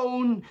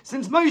stone,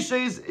 since Moshe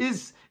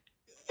is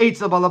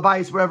Eitzel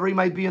Balabayis wherever he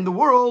might be in the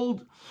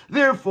world,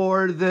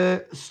 therefore,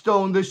 the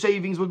stone, the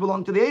shavings would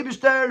belong to the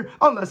Eibishter,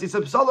 unless it's a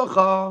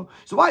psalacha.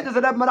 So why does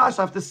the Rebbe Marash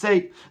have to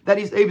say that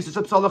he's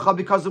Eibishter psalacha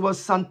because it was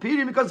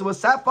sanpiri, because it was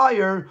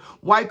sapphire?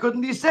 Why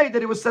couldn't he say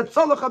that it was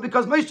psalacha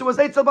because Moshe was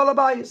Eitzel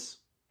Balabayis?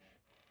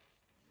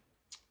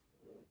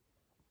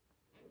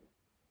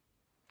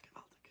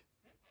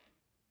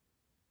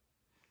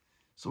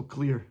 So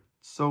clear.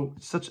 So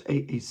such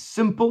a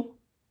simple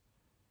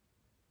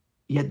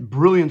yet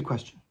brilliant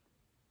question.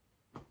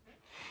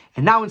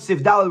 And now in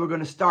Sif Daled, we're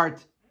going to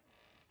start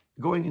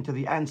going into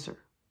the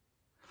answer.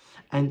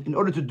 And in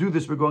order to do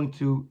this, we're going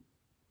to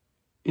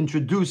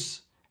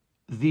introduce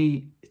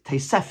the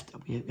Tosefta.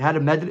 We had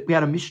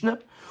a Mishnah,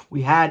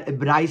 we had a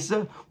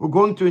Braisa. We're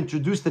going to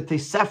introduce the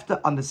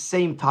Tosefta on the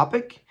same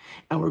topic,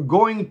 and we're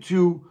going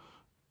to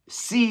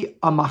see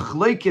a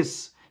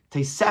Machlokes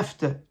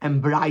Tosefta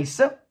and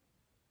Braisa.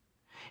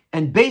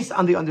 And based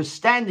on the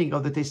understanding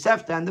of the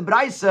Tosefta and the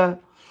Braisa,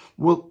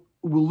 we'll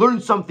learn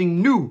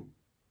something new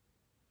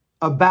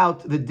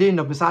about the din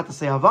of Mesata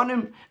Havanim,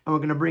 and we're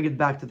going to bring it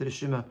back to the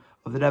Rishima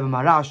of the Rebbe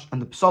Marash and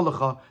the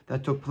Psalacha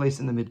that took place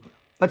in the Midbar.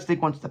 Let's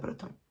take one step at a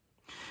time.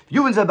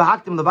 Juven ze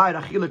behaktem levayr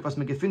achilik was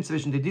me gefindt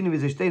zwischen de dinim wie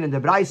sie stehen in der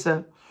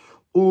Breise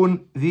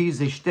und wie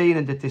sie stehen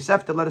in der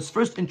Tosefta. Let us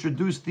first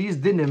introduce these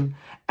dinim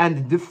and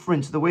the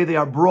difference, the way they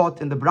are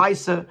brought in the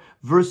Breise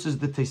versus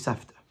the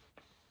Tosefta.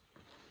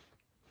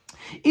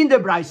 In der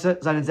Breise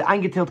seien sie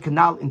eingeteilt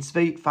Kanal in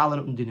zwei Fallen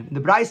und Dinim. In the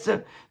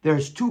Breise,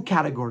 there's two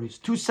categories,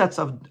 two sets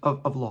of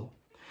law.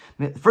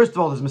 First of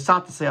all, there's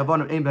Mesata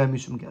Se'avanim Ein Behem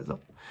Mishum Gezel.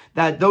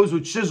 That those who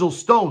chisel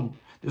stone,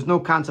 there's no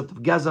concept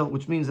of Gezel,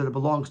 which means that it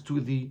belongs to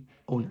the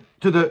owner,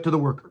 to the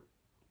worker.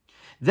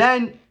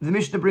 Then the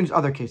Mishnah brings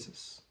other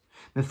cases.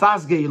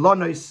 Mefazge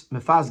Ilonois,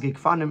 Mefazge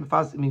Kfanim.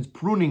 Mefazge means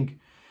pruning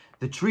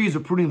the trees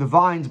or pruning the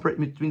vines. It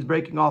means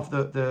breaking off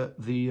the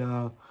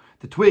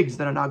twigs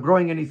that are not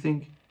growing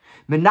anything.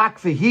 Menak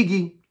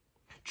Higi,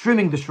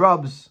 trimming the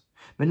shrubs.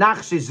 Menach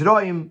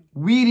Shezroim,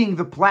 weeding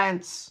the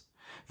plants.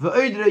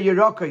 V'oidre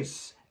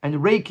yerokos,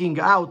 and raking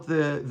out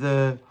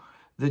the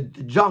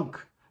junk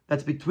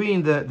that's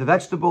between the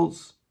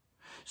vegetables.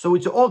 So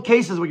it's all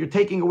cases where you're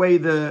taking away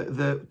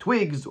the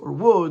twigs or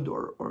wood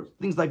or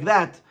things like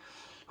that.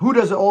 Who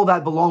does all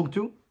that belong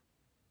to?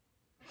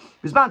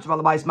 Says the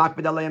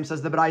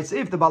Brais,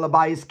 if the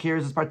Balabais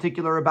cares, is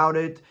particular about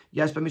it,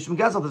 yes, but Mishum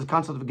Gezel, there's a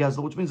concept of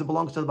Gezel, which means it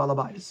belongs to the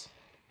Balabais.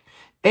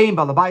 Ein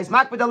Balabais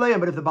makbid aleihem,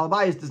 but if the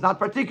Balabais is not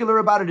particular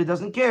about it, it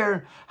doesn't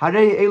care,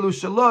 Harei elu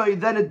shaloi,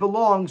 then it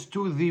belongs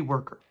to the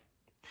worker.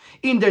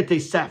 In the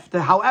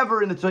Tesefta,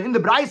 however, in the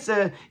Braise,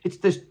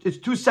 it's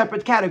two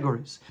separate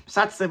categories.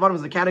 Satzevon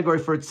was a category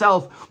for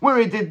itself, where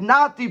it did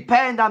not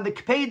depend on the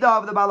Kpeda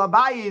of the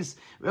Balabais.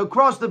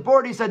 Across the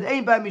board, he said,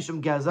 Ein ba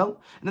mishum gezel.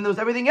 And then there was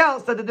everything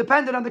else that it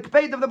depended on the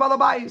Kpeda of the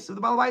Balabais, if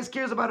the Balabais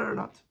cares about it or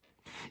not.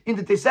 In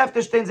the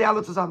Tesefta stehen sie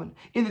alle zusammen.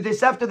 In the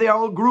Tesefta, they are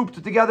all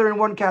grouped together in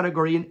one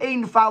category. In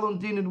ein Fall und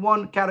Din, in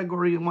one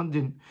category, in one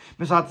Din.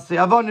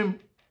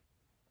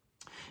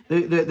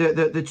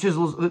 The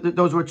chisels,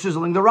 those who are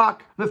chiseling the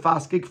rock,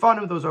 mefaskik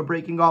fanim, those are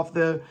breaking off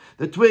the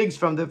twigs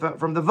from the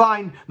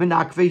vine,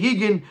 menakve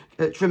higin,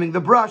 trimming the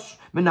brush,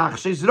 menach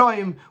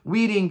shezroim,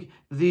 weeding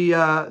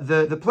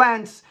the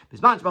plants.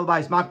 If the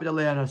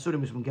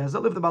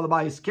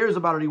balabais cares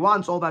about it, he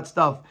wants all that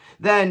stuff,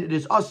 then it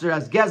is usher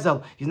as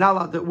gezel. He's not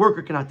allowed. The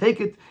worker cannot take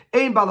it.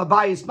 Ein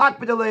balabais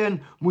makbid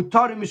alein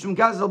mutarim mishum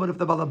gezel. But if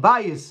the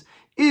balabais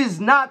is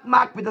not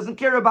makbid, doesn't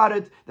care about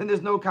it, then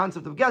there's no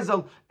concept of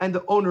gezel, and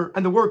the owner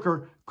and the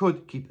worker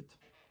could keep it.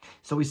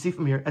 So we see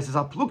from here, es is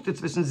apluktet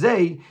zwischen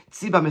zei,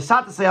 tziba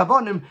mesates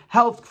avonim,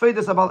 helft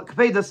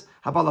kvedas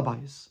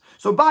habalabayis.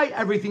 So by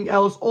everything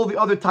else, all the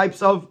other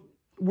types of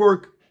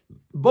work,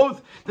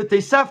 both the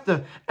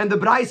Tesefta and the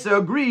Braise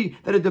agree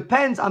that it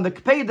depends on the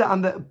kpeda,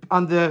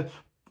 on the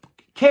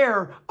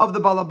care of the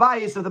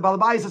Balabais, if the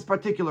Balabais is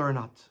particular or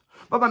not.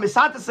 But by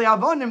mesates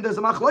avonim, there's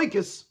a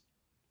machlokes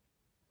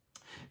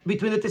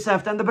between the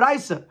Tesefta and the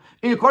Braise.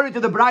 According to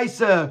the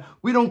Braise,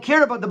 we don't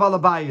care about the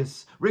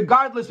Balabais.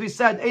 Regardless, we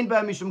said, Ein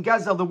ba mishum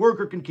gezel, the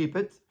worker can keep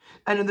it.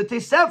 And in the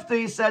Tesefta,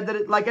 he said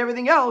that like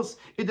everything else,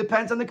 it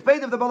depends on the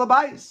kped of the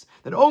Balabais.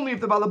 That only if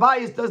the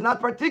Balabais does not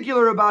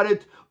particular about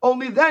it,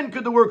 only then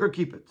could the worker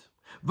keep it.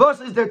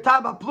 Thus is there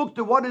taba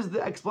plukta, what is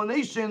the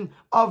explanation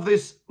of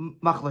this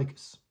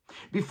machlekes?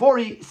 Before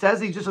he says,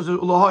 he just says,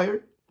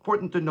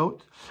 important to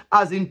note,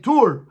 as in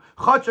Tur,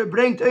 Chatscher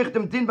bringt euch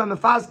dem Din beim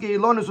Fasge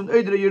Ilonus und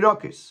Ödre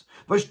Yerokis,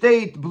 was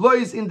steht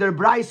bloß in der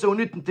Braise und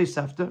nicht in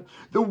Tesefta.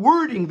 The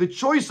wording, the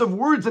choice of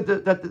words that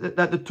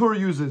the Tur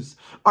uses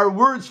are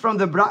words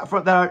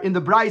that are in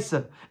the Braise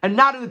and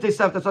not in the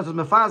Tesefta, such as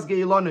Mefasge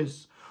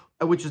Ilonus,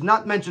 which is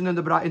not mentioned in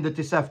the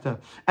Tesefta,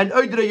 and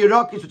Ödre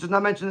Yerokis, which is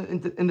not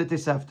mentioned in the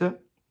Tesefta.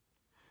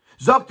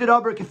 Zogt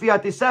aber kefia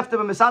Tesefta,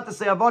 but Mesata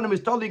se avonim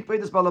is totally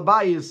kvedas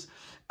balabayis.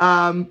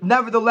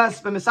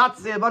 Nevertheless,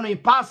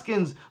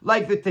 paskins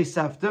like the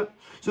Tesefta.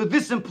 So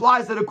this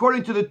implies that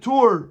according to the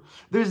Tur,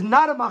 there's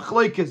not a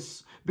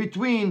machlokes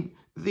between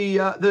the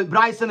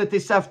Braise and the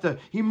Tesefta.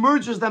 He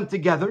merges them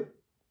together.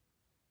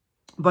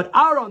 But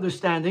our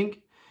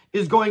understanding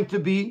is going to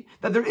be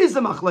that there is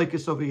a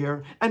machlokes over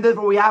here, and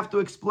therefore we have to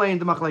explain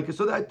the machlokes.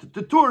 So that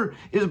the Tur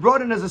is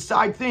brought in as a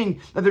side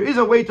thing, that there is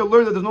a way to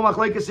learn that there's no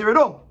machlokes here at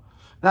all.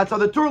 That's how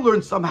the Tur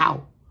learns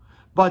somehow.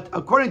 But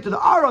according to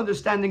our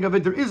understanding of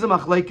it, there is a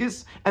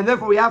machlekes, and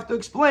therefore we have to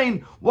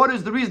explain what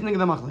is the reasoning of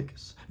the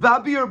machlekes.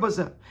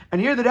 And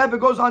here the Rebbe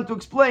goes on to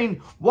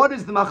explain what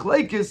is the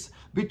machlekes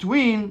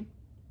between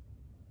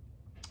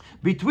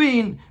the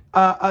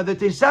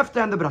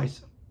Tesefta and the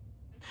Braise.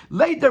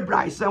 Later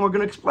Braise, and we're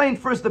going to explain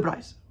first the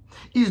Braise.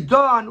 Is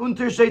da an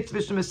Unterschied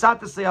zwischen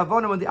Mesates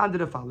Avonim and the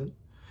andere Fallen?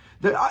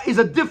 There is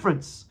a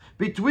difference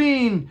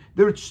between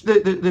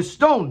the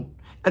stone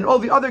and all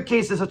the other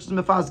cases, such as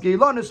Mefaz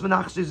Geilonis,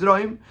 Menach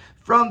Shizroim,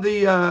 from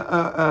the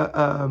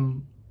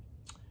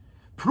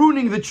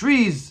pruning the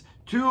trees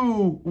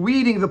to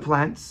weeding the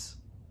plants.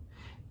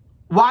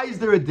 Why is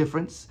there a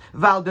difference?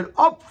 Val der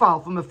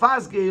Opfall from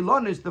Mefaz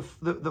Geilonis,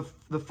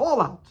 the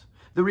fallout,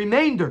 the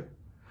remainder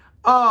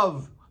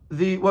of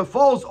what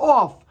falls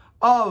off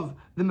of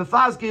the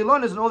Mefaz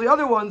Geilonis and all the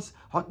other ones,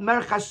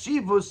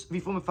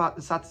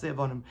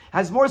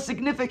 has more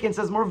significance,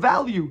 has more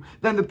value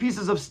than the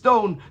pieces of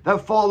stone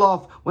that fall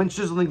off when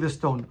chiseling the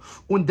stone.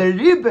 Und der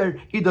Riber,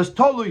 it does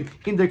tolui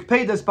in der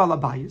Kpedas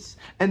Balabayis,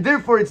 and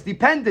therefore it's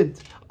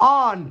dependent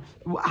on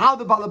how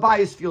the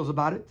Balabayis feels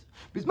about it.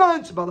 Yes,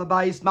 but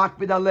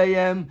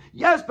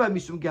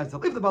mishum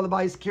gezel. If the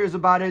Balabais cares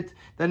about it,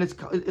 then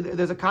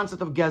there's a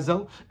concept of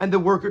gezel, and the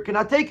worker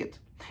cannot take it.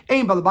 But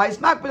if the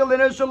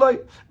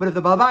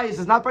Balabais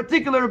is not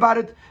particular about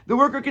it, the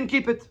worker can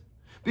keep it.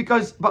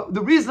 But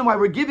the reason why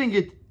we're giving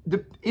it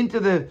into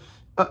the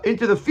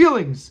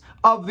feelings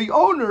of the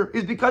owner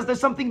is because there's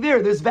something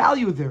there, there's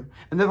value there.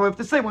 And then we have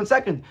to say, 1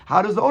 second,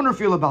 how does the owner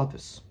feel about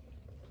this?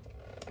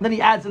 And then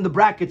he adds in the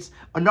brackets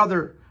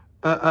another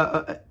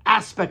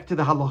aspect to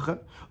the halacha.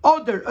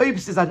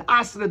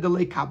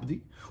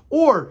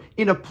 Or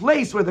in a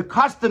place where the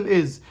custom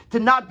is to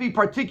not be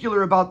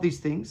particular about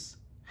these things.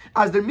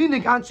 As der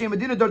Minig Anshe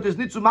Medina dort is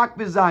nicht zu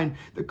makbid sein,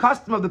 the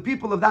custom of the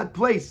people of that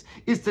place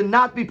is to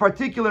not be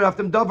particular of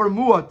them davar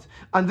muat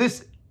on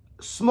this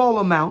small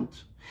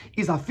amount.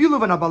 Is a feel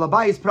of an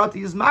abalabayis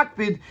prati is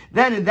makbid,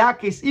 then in that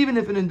case, even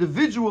if an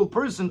individual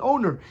person,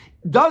 owner,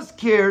 does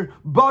care,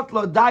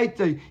 batla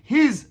daita,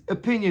 his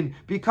opinion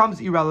becomes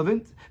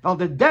irrelevant.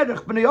 Because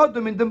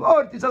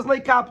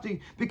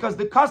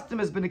the custom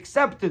has been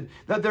accepted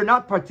that they're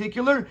not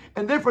particular,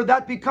 and therefore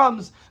that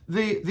becomes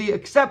the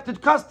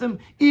accepted custom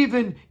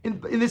even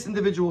in this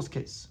individual's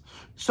case.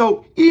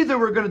 So either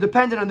we're going to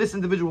depend it on this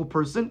individual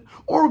person,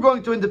 or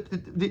we're going to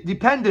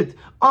depend it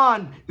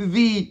on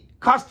the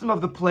custom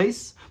of the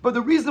place. But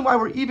the reason why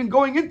we're even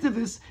going into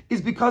this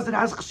is because it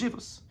has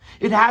chshivas.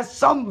 It has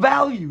some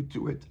value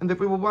to it, and if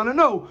we will want to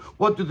know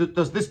what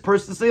does this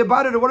person say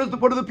about it, or what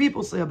do the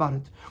people say about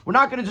it. We're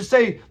not going to just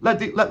say let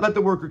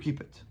the worker keep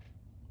it.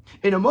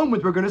 In a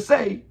moment, we're going to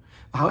say,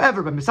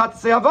 however, by misat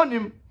say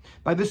avonim,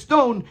 by the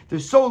stone,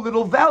 there's so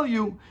little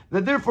value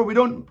that therefore we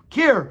don't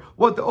care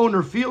what the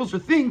owner feels or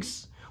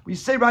thinks. We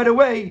say right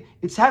away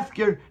it's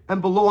hefker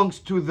and belongs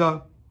to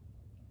the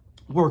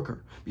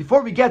worker.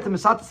 Before we get to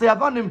misat say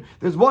avonim,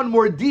 there's one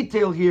more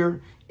detail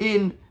here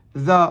in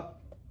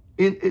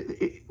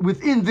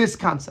within this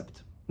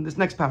concept, in this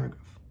next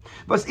paragraph.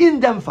 But in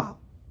dem fall,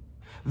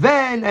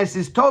 then as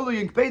is tolu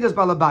yinkpedas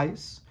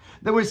balabais,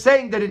 that we're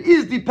saying that it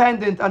is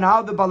dependent on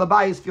how the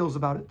balabais feels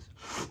about it.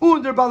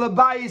 Und der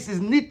balabais is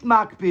nit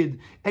makpid,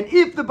 and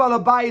if the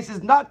balabais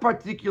is not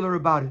particular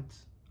about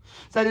it,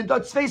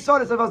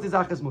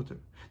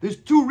 there's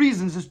two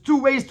reasons, there's two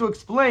ways to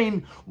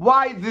explain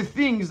why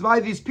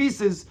these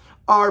pieces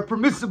are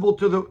permissible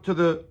to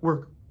the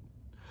worker.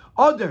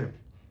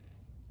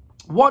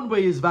 One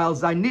way is weil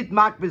sein nit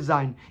makbid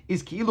sein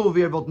is ki'ilu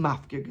v'ervot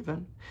mafkir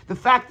given. The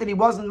fact that he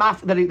wasn't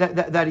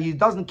that he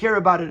doesn't care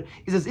about it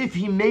is as if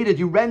he made it,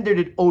 he rendered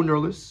it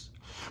ownerless.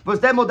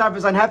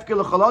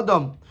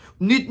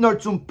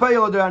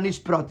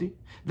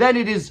 Then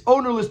it is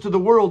ownerless to the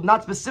world,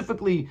 not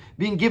specifically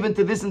being given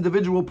to this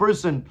individual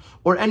person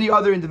or any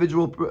other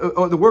individual,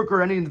 or the worker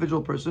or any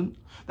individual person.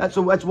 That's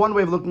one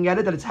way of looking at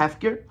it, that it's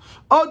hefker.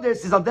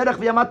 This is al derech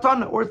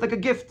v'yamatana, or it's like a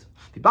gift.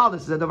 The Baal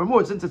says that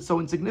more, since it's so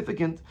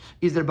insignificant,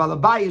 is there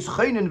balabayis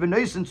chaynin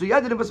v'noisen to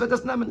yedin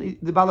v'svetas nemen.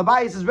 The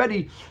balabayis is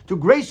ready to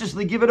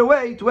graciously give it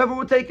away to whoever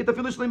will take it,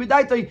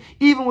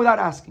 even without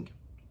asking.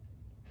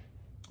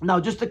 Now,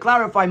 just to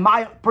clarify,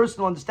 my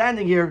personal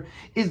understanding here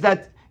is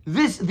that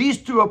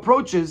these two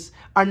approaches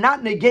are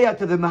not negeya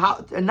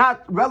to are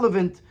not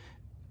relevant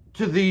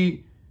to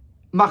the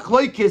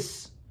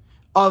machloikis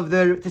of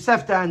the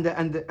Tosefta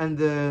and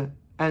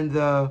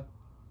the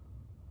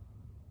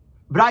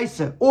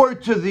Braisa, or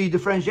to the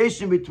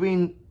differentiation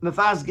between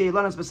mefazge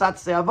ilanos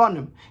besatse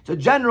avonim. It's a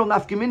general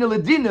nafkamina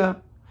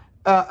ledina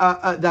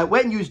that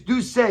when you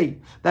do say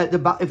that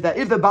if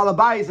the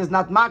balabais is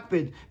not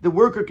makbid, the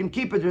worker can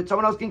keep it, or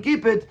someone else can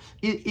keep it,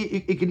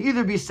 it can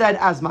either be said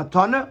as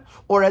matana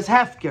or as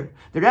hefker.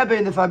 The Rebbe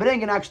in the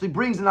Fabrengen actually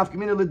brings an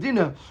nafkamina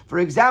ledina. For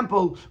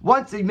example,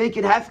 once they make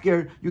it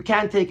hefker, you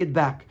can't take it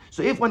back.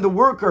 So if when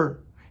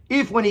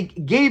he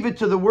gave it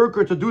to the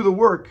worker to do the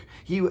work,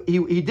 he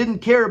didn't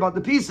care about the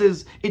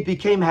pieces, it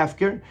became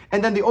hefker,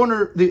 and then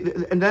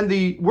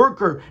the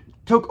worker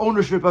took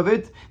ownership of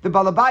it, the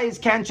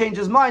balabais can't change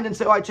his mind and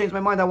say, I changed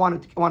my mind, I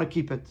want to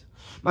keep it.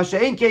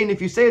 Masha'en kain,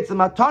 if you say it's a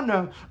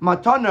matana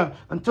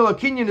until a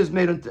kinyan is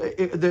made,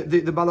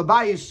 the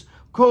balabais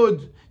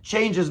could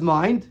change his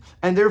mind,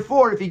 and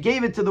therefore if he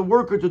gave it to the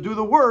worker to do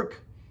the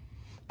work,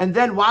 and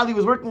then while he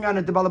was working on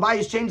it, the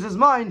balabais changed his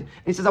mind, and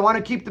he says, I want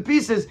to keep the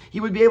pieces, he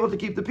would be able to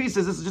keep the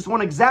pieces. This is just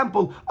one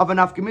example of an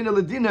afkamina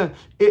ledina,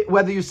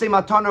 whether you say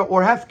matana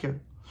or hefker.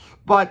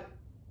 But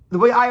the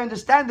way I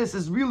understand this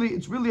is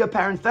it's really a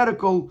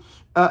parenthetical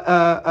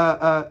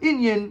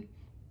inyan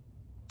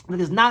that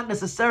is not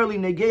necessarily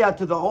negeya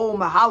to the whole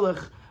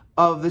mahalach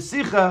of the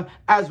Sikha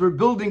as we're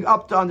building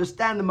up to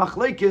understand the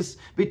machlekes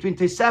between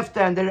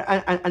Tosefta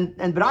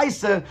and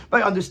Braisa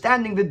by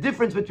understanding the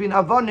difference between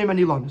Avonim and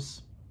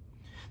Ilanis.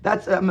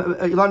 That's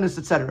Ilanis,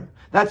 etc.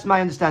 That's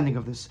my understanding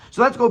of this.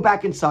 So let's go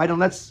back inside and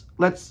let's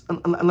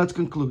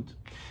conclude.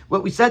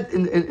 What we said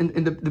in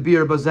the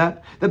Bir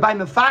Bazet, that by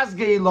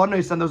Mefazge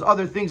Ilanis and those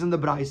other things in the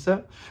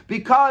Braisa,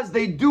 because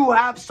they do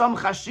have some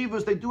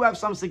chashivus, they do have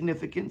some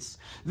significance,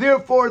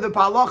 therefore the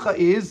halacha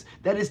is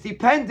that it's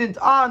dependent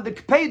on the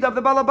kpeid of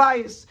the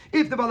balabais.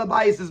 If the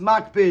balabais is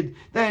makpid,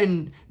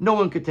 then no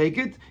one could take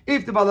it.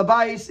 If the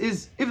balabais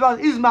is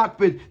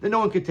makpid, then no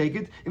one could take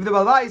it. If the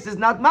balabais is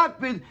not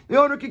makpid, the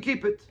owner can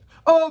keep it.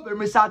 But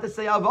when you're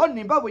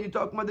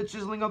talking about the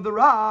chiseling of the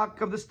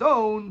rock, of the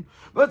stone,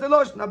 but the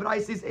Lashon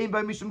HaBraisa is Ein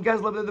by Mishum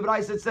Gezel, the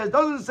Braisa it says,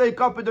 doesn't say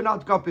kapid or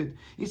not kapid.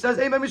 He says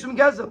Ein by Mishum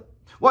Gezel.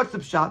 What's the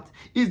pshat?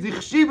 Is the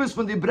chshivus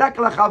from the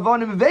breklach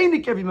avonim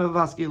veinik every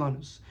mevas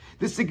keilanus.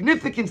 The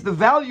significance, the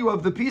value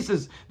of the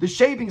pieces, the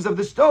shavings of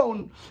the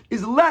stone,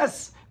 is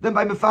less than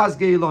by mefaz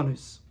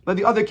geilanus. by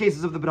the other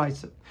cases of the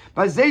Braisa.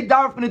 By Zay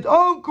darf man it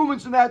own kommen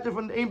zum Heter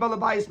von ein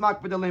Balabayis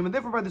makpid aleim. And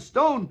therefore by the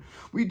stone,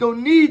 we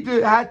don't need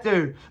the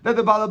Heter that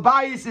the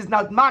Balabayis is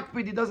not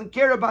makpid, he doesn't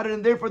care about it,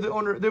 and therefore the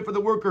owner, therefore the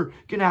worker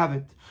can have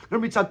it.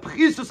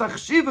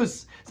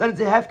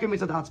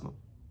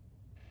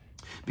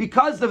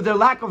 Because of their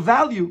lack of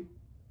value,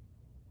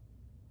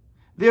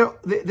 they're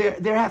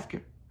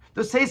hefker.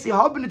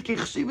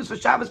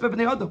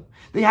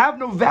 They have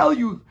no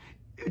value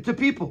to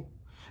people.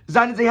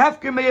 And they're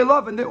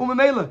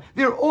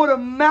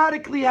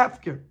automatically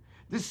hefker,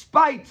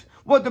 despite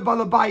what the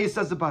Balabayis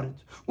says about it.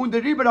 And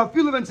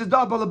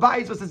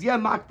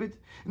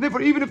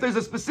therefore, even if there's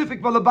a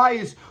specific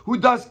Balabayis who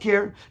does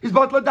care, his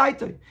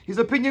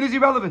opinion is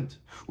irrelevant.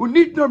 And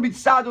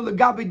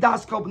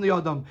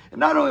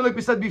not only, like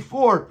we said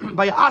before,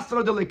 by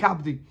Asra de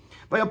Lekabdi,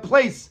 by a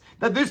place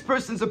that this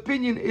person's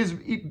opinion is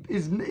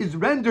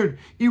rendered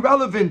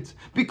irrelevant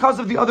because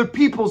of the other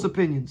people's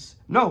opinions.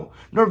 No.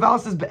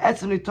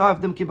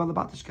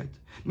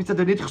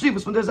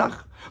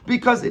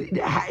 Because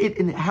it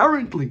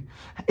inherently,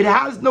 it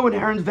has no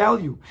inherent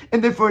value,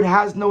 and therefore it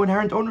has no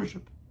inherent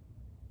ownership.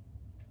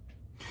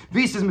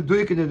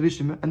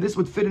 And this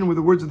would fit in with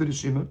the words of the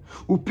Rishima.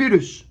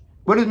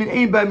 What does it mean?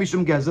 Ein b'hem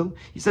mishum gezel.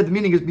 He said the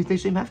meaning is mitnei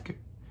shem hefker.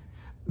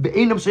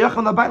 They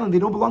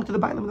don't belong to the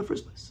Bailam in the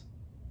first place.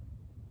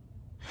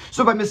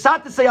 So by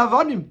Mesat say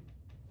Avonim,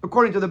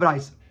 according to the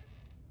Braisa,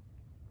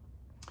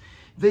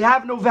 they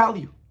have no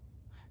value,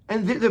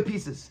 and they're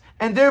pieces,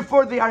 and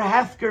therefore they are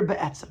hefker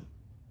be'etzem,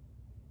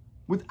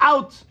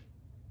 without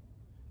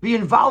the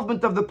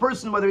involvement of the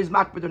person, whether he's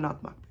makbid or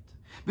not makbid.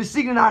 Let's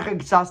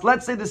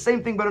say the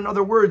same thing, but in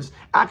other words.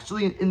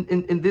 Actually,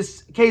 in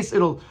this case,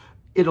 it'll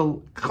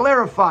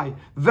clarify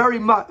very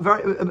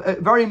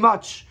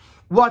much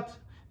what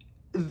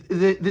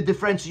the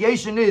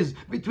differentiation is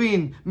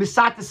between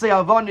misatese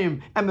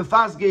avonim and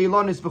mefasge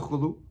ilonis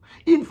v'chulu.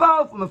 In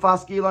fall from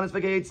mefasge ilonis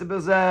v'geitze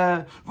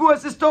bezeh,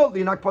 v'us is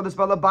totally not podas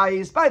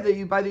balabayis by the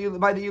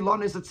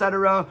ilonis,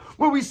 etc.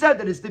 Where we said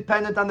that it's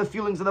dependent on the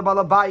feelings of the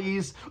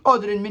balabayis,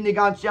 other than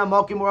minigan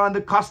shiamokim, or on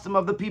the custom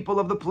of the people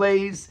of the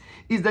place.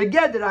 Is there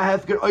geder a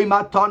hefker oy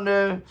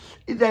matana?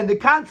 Then the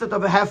concept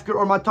of a hefker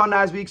or matana,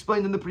 as we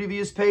explained in the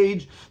previous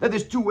page, that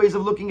there's two ways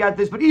of looking at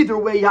this, but either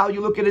way, how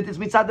you look at it is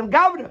mitzadam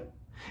gavra.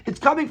 It's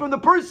coming from the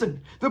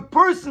person. The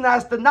person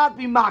has to not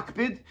be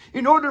makpid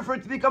in order for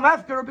it to become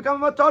hefker or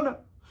become a matana.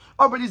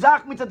 But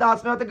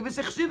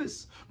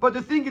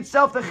the thing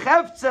itself, the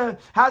chevtze,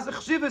 has a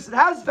chshivus, it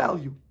has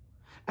value.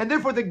 And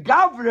therefore the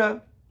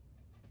gavra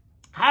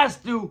has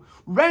to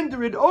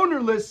render it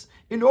ownerless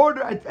in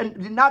order,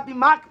 and not be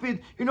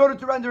makpid in order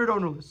to render it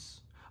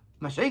ownerless.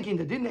 But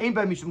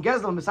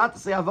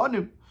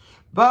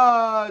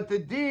the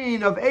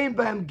din of ein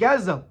b'hem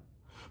gezel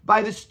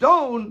by the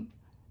stone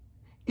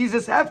is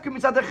as hefker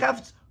mitzad the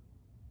chefetz.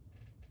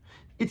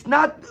 It's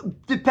not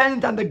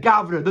dependent on the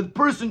gavra. The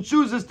person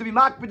chooses to be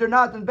makbid or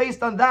not, and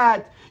based on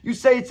that, you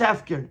say it's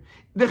hefker.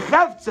 The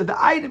chefetz, the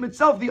item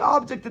itself, the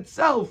object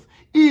itself,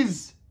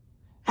 is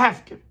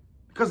hefker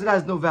because it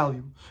has no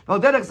value.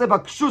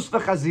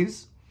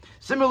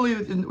 Similarly,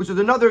 which is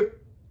another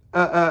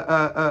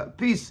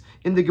piece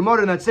in the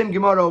Gemara, in that same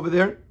Gemara over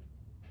there.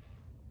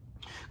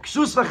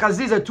 Kshus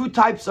v'chaziz are two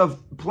types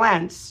of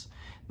plants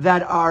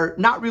that are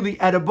not really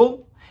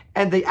edible,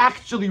 and they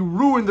actually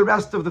ruin the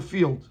rest of the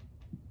field.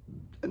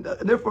 And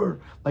therefore,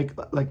 like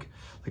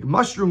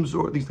mushrooms,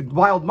 or these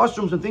wild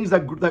mushrooms and things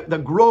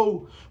that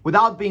grow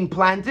without being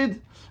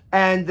planted,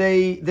 and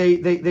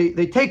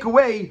they take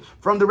away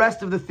from the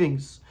rest of the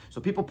things. So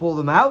people pull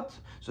them out.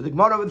 So the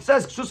Gemara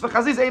says, "Kshus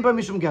v'chaziz ein ba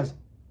mishum gezel."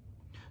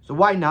 So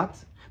why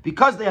not?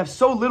 Because they have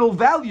so little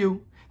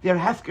value, they are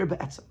hefker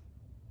be'etzem.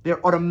 They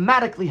are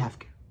automatically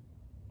hefker.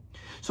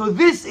 So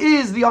this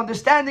is the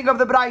understanding of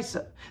the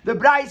Braisa. The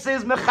Braisa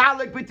is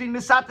mechalek between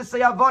misatase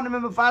avonim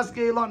and mefasge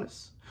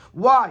ilonis.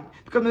 Why?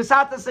 Because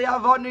misatase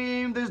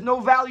avonim, there's no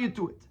value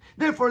to it.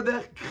 Therefore,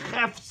 the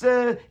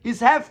chefze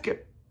is hefker.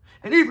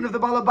 And even if the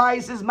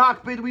balabais is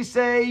makbid, we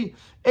say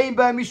ein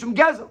ba mishum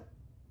gezel.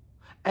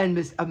 And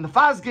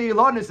mefasge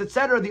ilonis,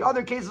 etc., the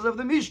other cases of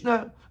the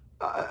Mishnah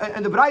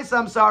and the Braisa,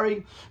 I'm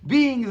sorry,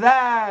 being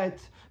that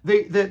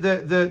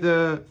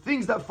the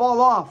things that fall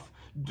off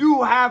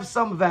do have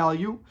some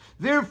value.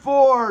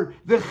 Therefore,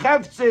 the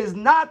chefze is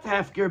not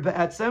hefker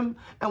be'etzem,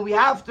 and we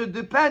have to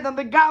depend on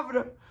the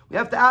gavra. We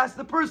have to ask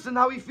the person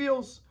how he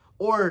feels,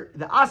 or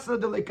the asra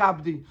de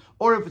lekabdi,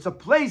 or if it's a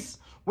place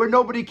where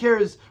nobody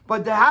cares.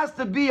 But there has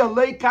to be a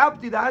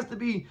lekabdi, there has to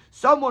be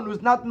someone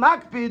who's not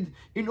makpid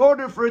in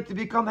order for it to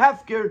become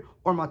hefker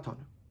or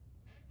matana.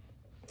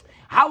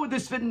 How would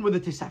this fit in with the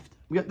Tosefta?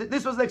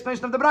 This was the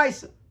explanation of the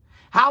Braisa.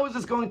 How is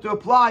this going to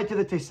apply to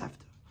the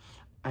Tosefta?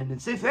 And in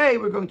Sif A,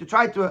 we're going to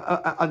try to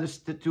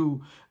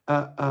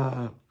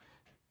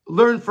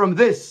learn from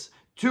this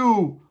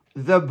to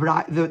the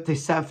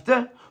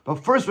Tosefta. But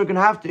first, we're going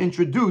to have to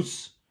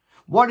introduce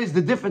what is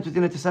the difference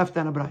between a Tosefta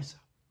and a Braisa.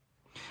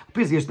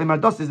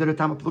 Das ist der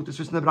Tam Pluktus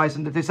zwischen der Breise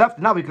und der Tesefte.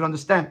 Now we can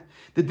understand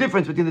the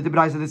difference between the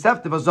Breise and the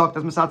Tesefte. Was sagt,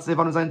 dass Mesat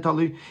Sevanim sein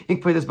Tali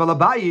in Kvedes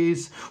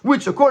Balabais,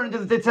 which according to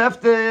the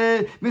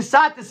Tesefte,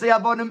 Mesat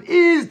Sevanim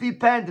is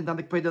dependent on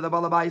the Kved of the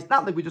Balabais.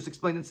 Not like we just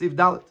explained in Siv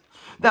Dalet.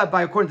 That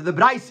by according to the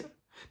Breise,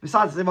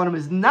 Mesat Sevanim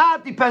is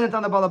not dependent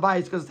on the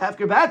Balabais because it's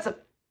Hefker Be'etzem.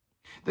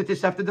 The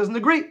Tesefte doesn't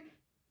agree.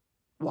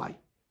 Why?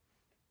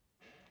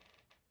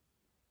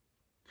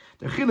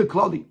 The Chilek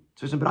Klali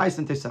zwischen Breise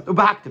and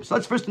Tesefte. So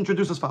let's first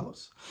introduce as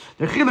follows.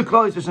 The Chilek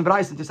Klali zwischen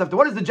Breise and Tesefte.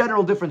 What is the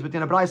general difference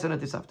between a Breise and a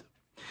Tesefte?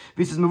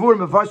 This is Mavur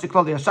Mevarshi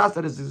Klali Hashas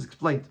that is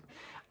explained.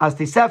 As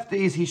Tesefte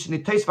is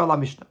Hishni Teisva la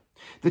Mishnah.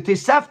 The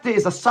Tesefte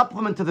is a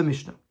supplement to the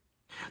Mishnah.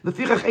 It's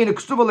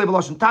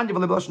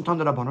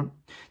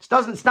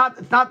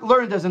not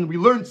learned as in we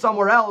learned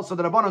somewhere else, so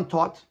the Rabbanon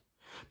taught,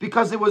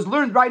 because it was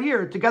learned right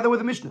here together with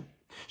the Mishnah.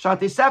 The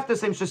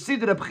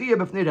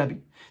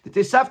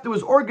Tesefte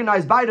was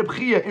organized by Reb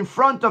Chia in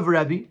front of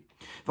Rebbe.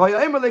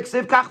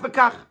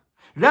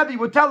 Rebbe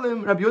would tell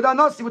him, Rabbi Yehuda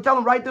Nasi would tell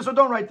him, write this or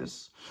don't write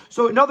this.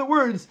 So in other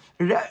words,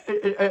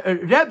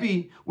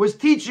 Rebbe was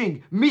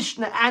teaching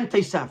Mishnah and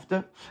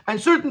Tesefte, and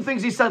certain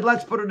things he said,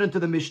 let's put it into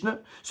the Mishnah.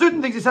 Certain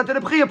things he said to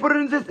Reb Chia, put it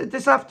into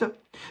Tesefte.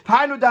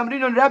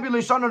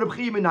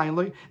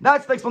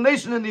 That's the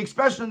explanation and the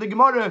expression in the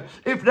Gemara.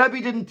 If Rebbe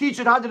didn't teach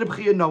it, how did Reb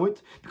Chia know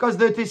it? Because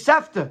the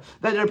Tesefte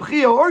that Reb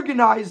Chia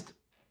organized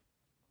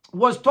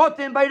was taught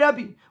to him by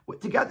Rebbe,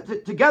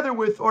 together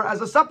with, or as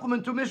a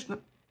supplement to Mishnah.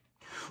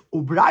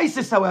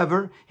 Ubraisis,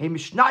 however, he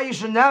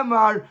Mishnayis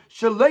Nemar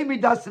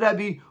Shalemi Das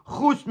Rebbe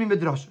Chutz Mi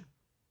Midrash.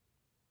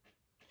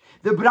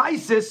 The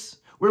Braisis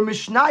were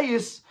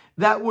Mishnayis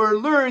that were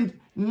learned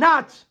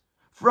not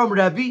from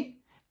Rebbe,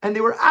 and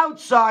they were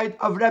outside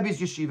of Rebbe's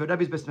yeshiva,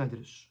 Rebbe's Beis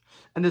Medrash.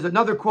 And there's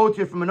another quote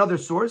here from another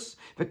source.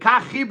 The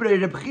Tesefte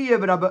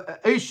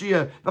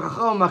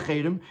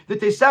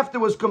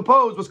was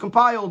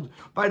compiled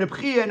by Reb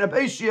Chia and Reb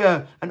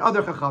Eishia and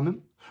other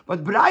Chachamim.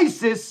 But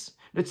Braisis,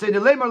 let's say the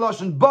Lemar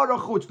Lashon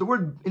Barachutz, the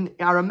word in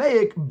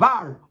Aramaic,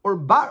 bar or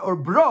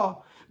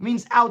bra,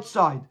 means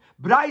outside.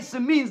 Braisa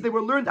means they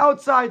were learned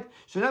outside.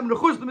 So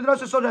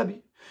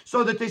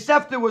the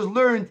Tesefte was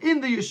learned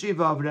in the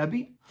yeshiva of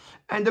Rebbe,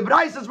 and the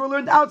Braisas were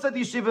learned outside the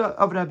yeshiva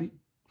of Rebbe.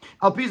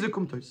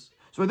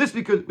 So this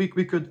we could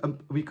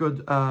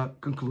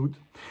conclude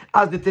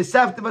as the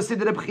Tesefte was the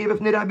Reb Chia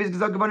b'fnei Rebbe is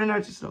gesagt geworden in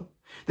Eretz Yisrael.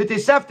 The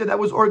Tesefte that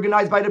was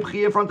organized by Reb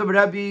Chia in front of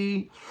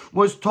Rebbe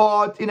was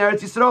taught in Eretz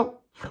Yisrael.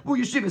 Who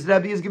yeshivas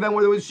Rebbe is given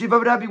where the yeshiva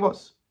of Rebbe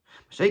was.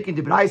 Shaking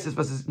the Braises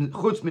was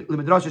chutz mit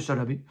l'midrash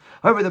Rebbe.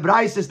 However, the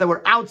Braises that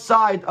were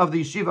outside of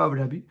the yeshiva of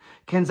Rebbe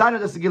can zayin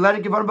das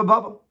gelernt geworden by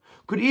Bavel.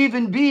 Could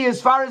even be as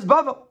far as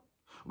Bavel.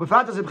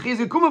 Befrat as Reb Chia is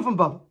gekommen from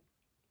Bavel,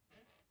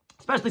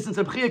 especially since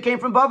Reb Chia came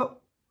from Bavel.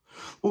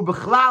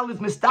 Ubechlal is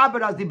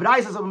mistaber as the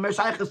Braises of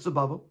Meshayches to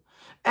Bavel,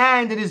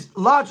 and it is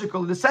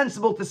logical, it is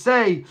sensible to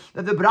say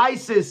that the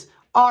Braises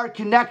are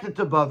connected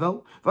to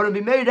Bavel.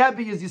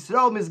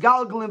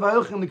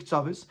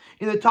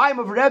 In the time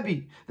of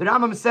Rebbe, the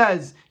Rambam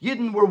says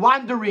Yidden were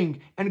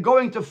wandering and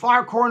going to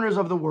far corners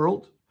of the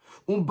world.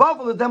 And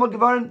Bavel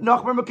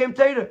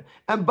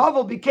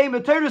became a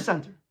Torah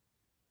center.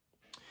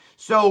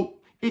 So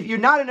if you're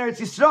not in Eretz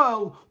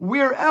Yisrael,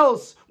 where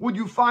else would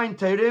you find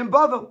Torah in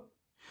Bavel?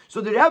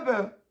 So the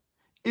Rebbe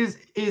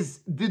is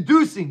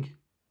deducing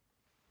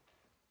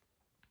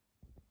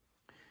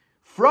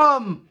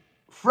from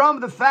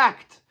the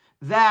fact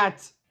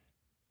that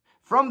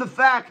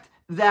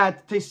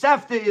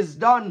Tesefte is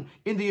done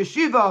in the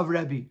yeshiva of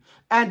Rebbe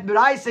and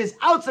Beraisa is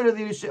outside of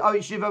the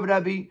yeshiva of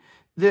Rebbe,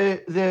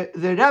 the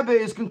Rebbe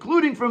is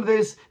concluding from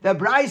this that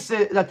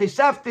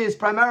Tesefte is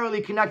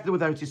primarily connected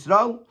with Eretz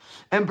Yisrael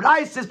and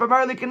Beraisa is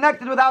primarily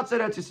connected with outside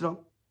Eretz Yisrael.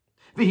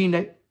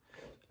 V'hinei,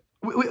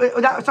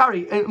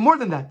 more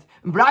than that,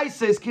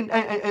 Beraisa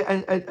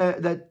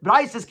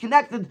is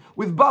connected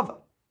with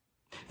Bavel.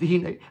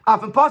 When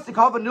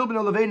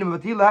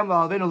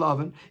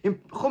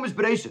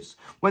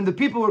the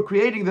people were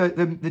creating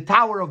the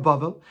Tower of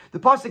Bavel, the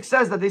pasuk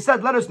says that they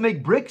said, let us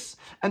make bricks,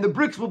 and the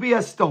bricks will be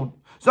as stone.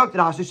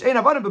 Rashi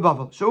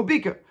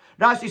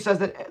says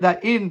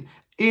that in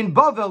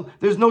Bavel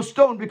there's no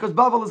stone because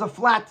Bavel is a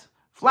flat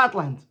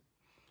land.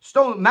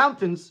 Stone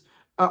mountains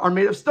are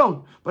made of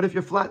stone, but if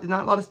you're flat, there's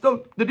not a lot of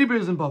stone. The Dibur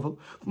is in Bavel.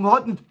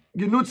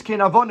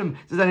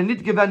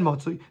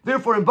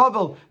 Therefore, in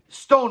Bavel,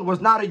 stone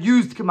was not a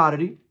used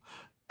commodity,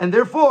 and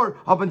therefore,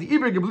 Venice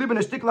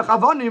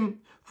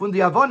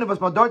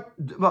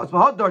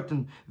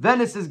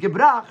is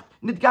gebracht,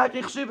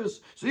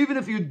 so even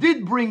if you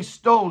did bring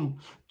stone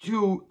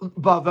to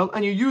Bavel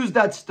and you use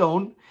that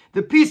stone,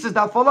 the pieces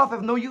that fall off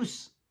have no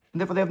use, and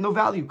therefore they have no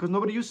value because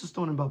nobody uses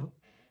stone in Bavel.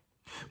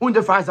 Und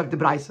der Fall sagt the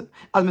Breise,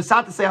 als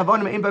Mesate sei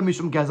Avonim ein bei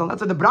Mishum Gezel.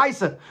 That's what the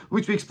Breise,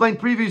 which we explained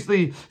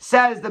previously,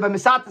 says that by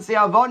Mesate sei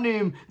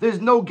Avonim,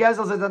 there's no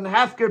Gezel, there's an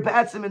Hefker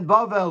Be'etzim in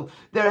Bavel,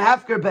 they're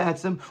Hefker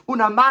Be'etzim.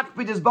 Und a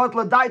Makbid is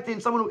Batla Daitin,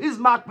 someone who is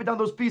Makbid on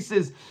those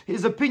pieces,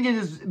 his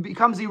opinion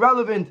becomes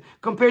irrelevant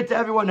compared to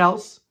everyone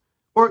else.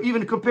 or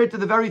even compared to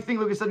the very thing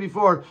like we said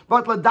before,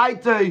 but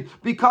ladaite,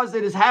 because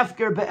it is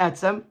hefker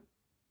be'etzem.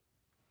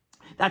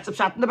 That's a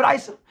pshat in the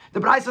Braisa. The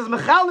Braisa is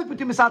mechalik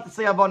between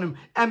Mesatasei Avonim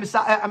and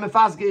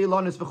Mefazge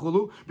Ilonis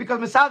v'chulu, because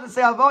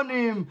Mesatasei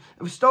Avonim,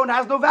 stone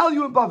has no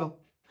value in Bavel.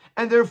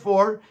 And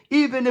therefore,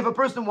 even if a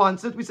person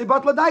wants it, we say,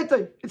 but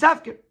ladaite, it's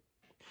hefker.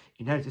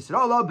 In Eretz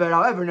Yisrael,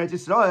 however, in Eretz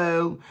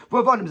Yisrael,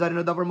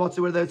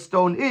 where the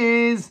stone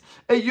is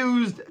a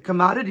used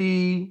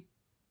commodity.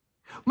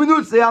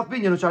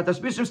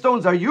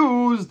 Stones are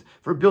used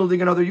for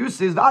building and other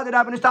uses. Eretz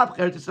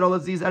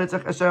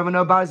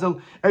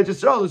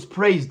Yisrael is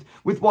praised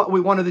with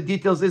one of the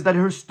details is that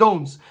her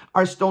stones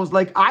are stones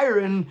like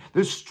iron.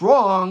 They're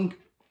strong.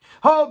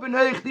 So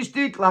therefore,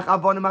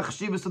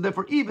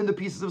 even the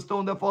pieces of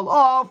stone that fall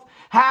off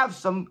have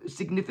some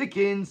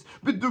significance.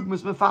 Similar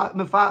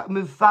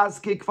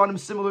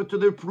to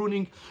their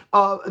pruning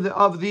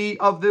of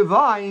the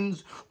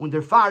vines. And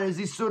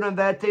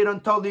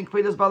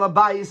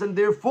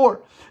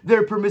therefore,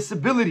 their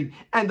permissibility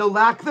and the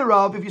lack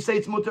thereof, if you say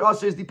it's mutar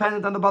asher, is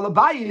dependent on the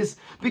balabayis,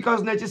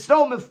 because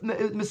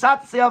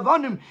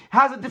Netisol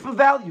has a different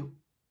value.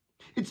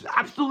 It's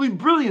absolutely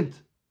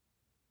brilliant.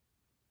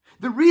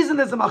 The reason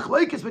there's a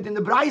machlokes within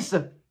the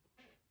Braisa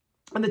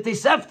and the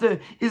Tosefta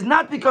is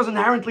not because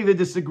inherently they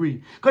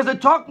disagree, because they're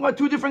talking about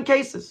two different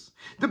cases.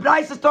 The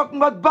Braisa is talking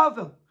about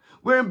Bavel,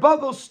 where in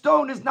Bavel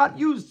stone is not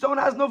used, stone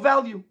has no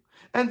value,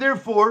 and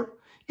therefore,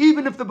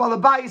 even if the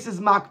Balabayis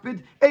is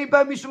makpid,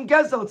 Eiba Mishum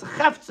Gezel, it's a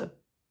chefza.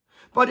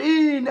 But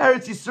in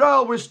Eretz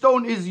Yisrael, where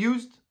stone is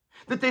used,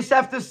 the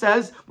Tosefta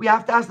says we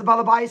have to ask the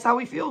Balabayis how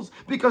he feels,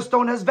 because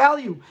stone has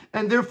value,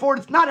 and therefore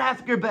it's not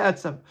hefker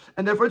be'etzem,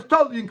 and therefore it's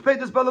totally in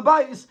Kpedas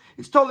Balabayis,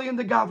 it's totally in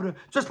the Gavra,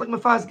 just like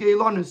Mefazge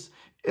Ilonis,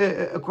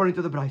 according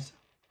to the Braisa.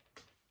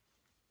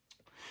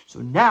 So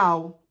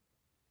now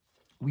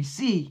we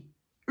see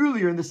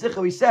earlier in the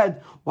Sikha we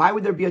said, why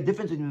would there be a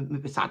difference between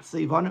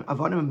Mesatzei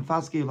Avonim and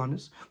Mefazge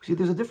Ilonis? We see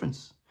there's a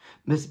difference.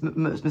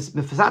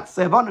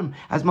 Mesatzei Avonim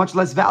has much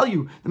less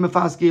value than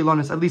Mefazge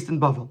Ilonis, at least in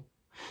Bavel.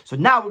 So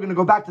now we're going to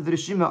go back to the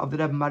Rishima of the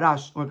Rebbe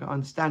Marash. We're going to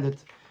understand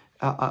it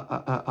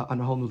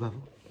on a whole new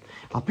level.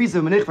 Now we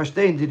can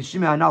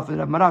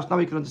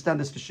understand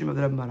this Rishima of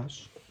the Rebbe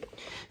Marash.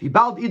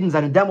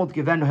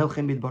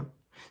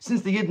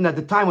 Since the Yidden at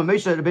the time when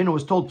Moshe Rabbeinu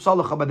was told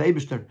Psalacha by the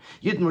Eibishter,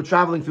 Yidden were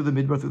traveling through the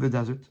Midbar, through the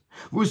desert.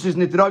 Wus is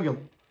nit ragel.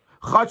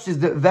 Chatsch is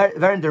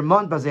während der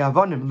Mond bei sie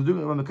Avonim,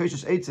 l'dugim bei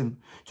Mekoshes Eitzim,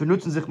 zu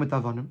nutzen sich mit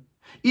Avonim.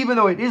 Even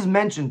though it is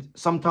mentioned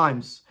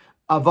sometimes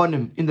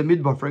Avonim in the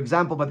Midbar, for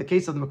example, by the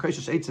case of the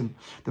Mekoshes Eitzim,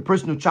 the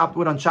person who chopped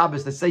wood on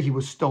Shabbos, they say he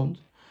was stoned.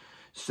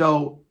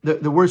 So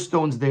there were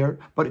stones there,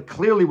 but it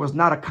clearly was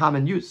not a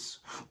common use.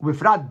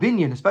 Wifrat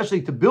binyan,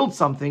 especially to build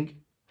something,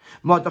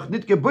 they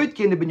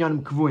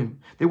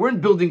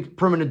weren't building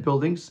permanent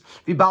buildings.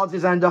 They were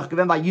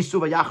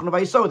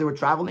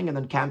traveling and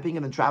then camping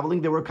and then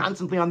traveling. They were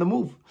constantly on the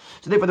move.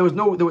 So therefore they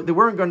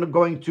weren't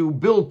going to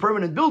build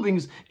permanent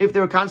buildings if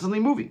they were constantly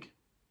moving.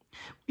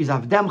 So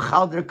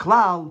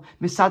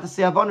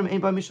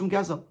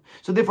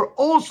therefore,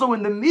 also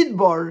in the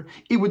Midbar,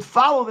 it would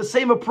follow the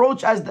same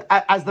approach as the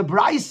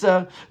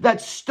Braisa, that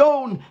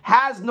stone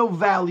has no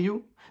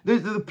value.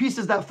 The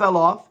pieces that fell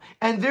off,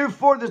 and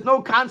therefore there's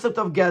no concept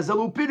of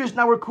gezel. Upirish,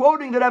 now we're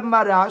quoting the Rebbe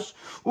Marash.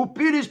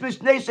 Upirish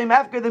mishnei shem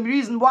hefker. The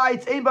reason why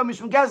it's ein ba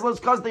mishum gezel is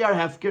because they are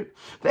hefker.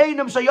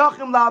 Ve'einam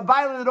shayachim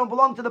la'abayla, they don't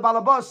belong to the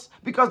balabas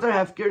because they're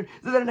hefker.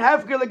 They're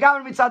hefker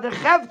legamer mitzad der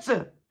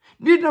chevtze.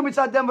 Nidna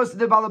mitzad dem was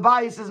the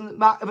balabayis is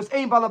was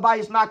ein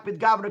balabayis makbid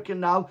gavra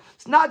kinal.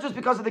 It's not just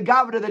because of the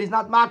gavra that he's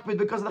not makbid,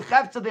 because of the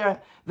chevtze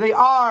they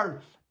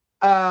are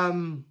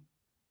hefker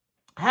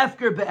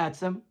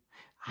be'etzem.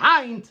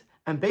 Haint.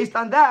 And based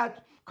on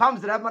that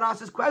comes the Rebbe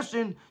Maras's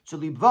question: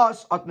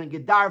 Chelibvas atmen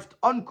gedarft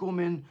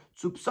ankumen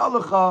zu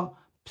psalacha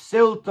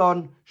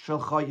psilton shel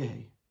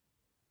chayei.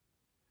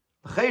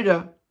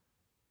 L'cheira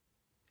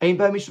ein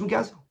bei mishum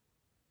gezel.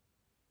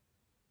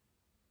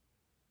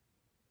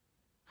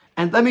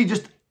 And let me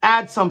just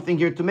add something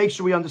here to make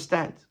sure we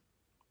understand.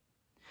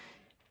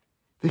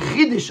 The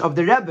chiddush of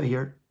the Rebbe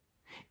here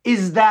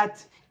is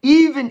that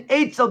even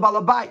Eitzel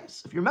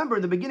Balabayis, if you remember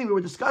in the beginning we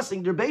were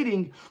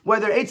debating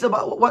whether Eitzel,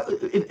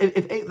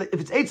 if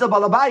it's Eitzel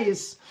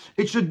Balabayis,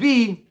 it should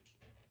be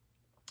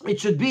a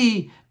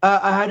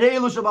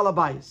Hareilush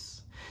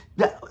Balabayis.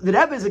 The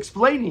Rebbe is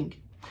explaining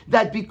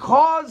that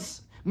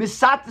because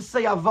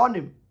Misatesei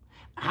Avonim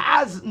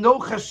has no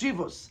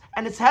chashivos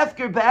and it's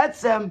hefker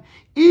be'etzem,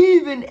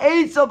 even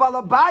Eitzel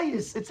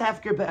Balabayis it's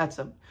hefker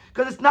be'etzem,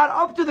 because it's not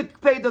up to the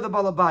paid of the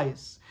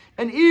Balabayis.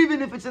 And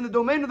even if it's in the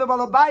domain of the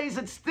Balabayis,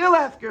 it's still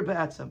hefker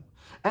be'etzem.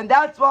 And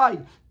that's why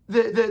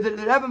the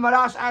Rebbe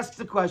Marash asks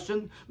the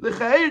question,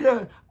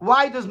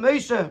 why does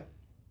Moshe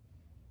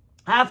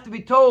have to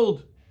be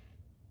told,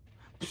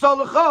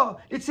 Psalacha,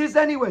 it's his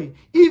anyway.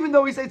 Even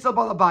though he says it's a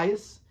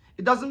Balabayis,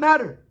 it doesn't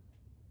matter.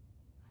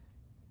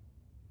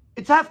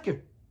 It's hefker.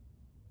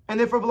 and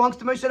therefore belongs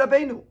to Moshe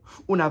Rabbeinu.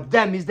 One of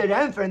them is the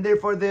answer, and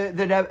therefore the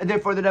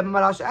Rebbe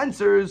Marash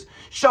answers,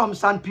 Sham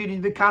San Pirin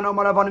v'kano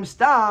maravanim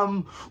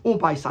stam,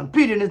 by San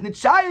Pirin is nit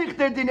shaykh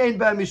der din ein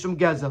beim mishum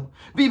gezel.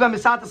 Wie beim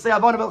Mesata say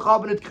avonim el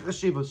chabenet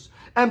kachashivus.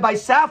 And by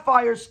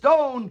sapphire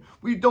stone,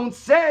 we don't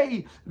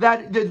say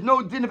that there's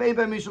no din of ein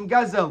beim mishum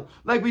gezel,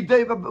 like we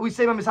say by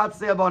Mesata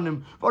say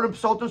avonim. Varum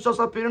psalton shos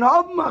al Pirin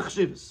haben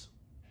machshivus.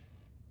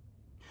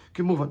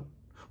 Okay, move on.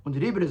 Und the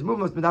Rebbe is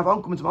moving mit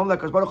ankommen zum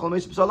Amlek as Baruch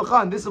Moshe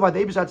B'Salacha, and this is why the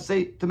Rebbe had to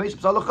say to Moshe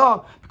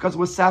B'Salacha, because it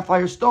was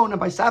sapphire stone, and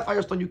by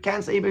sapphire stone you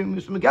can't say Eben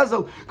Mishum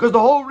Gezel, because the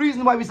whole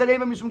reason why we said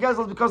Eben Mishum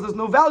Gezel is because there's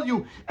no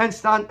value, and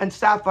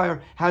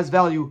sapphire has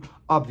value,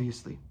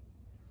 obviously.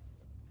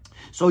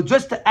 So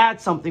just to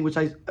add something which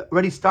I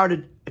already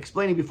started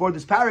explaining before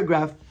this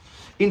paragraph,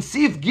 in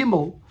Sif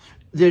Gimel,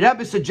 the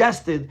Rebbe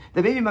suggested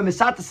that maybe by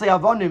Mesata Say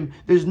Avonim,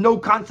 there's no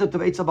concept of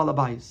Eitzav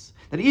Alabayis.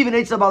 That even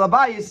Eitzav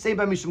Alabayis is saved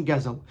by Mishum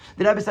Gezel.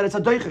 The Rebbe said it's a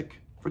doichik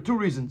for two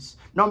reasons.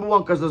 Number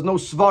one, because there's no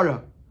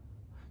svara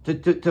to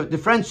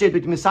differentiate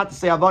between Mesata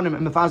Say Avonim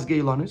and Mefaz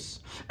Geilonis.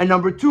 And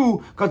number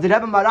two, because the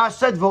Rebbe Marash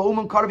said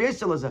V'uman Karav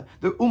Yeselazeh.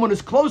 The Uman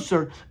is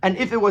closer, and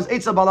if it was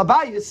Eitzav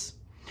Alabayis,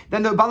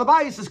 then the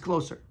Balabayis is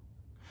closer.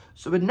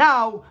 So but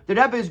now the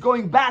Rebbe is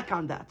going back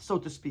on that, so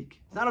to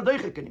speak. It's not a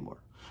doichik anymore.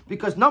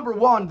 Because number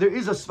one, there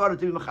is a svara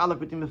to be mechalak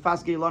between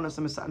Mefaz Geilonis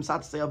and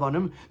Mesat Say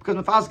Avonim, because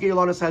Mefaz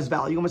Geilonis has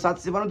value, and Mesat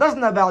Say Avonim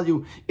doesn't have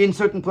value in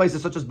certain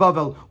places such as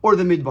Bavel or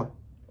the Midbar.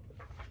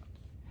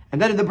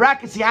 And then in the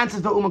brackets he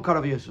answers the Uman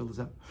Karav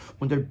Yisrael.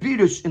 When der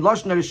Birush in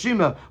Lashon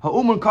Rishima,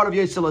 Ha'uman Karav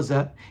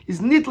Yisrael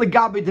is nit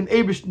legabe dem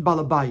Eibishten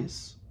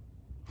Balabayis.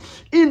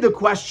 In the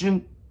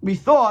question, we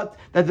thought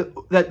that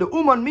the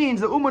Uman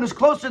means the Uman is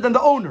closer than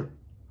the owner.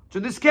 So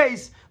in this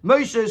case,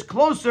 Moshe is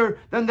closer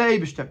than the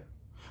Eibishter.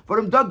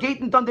 Warum da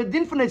geht nicht an der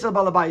Din von Eitzav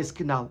Balabayis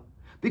Kanal?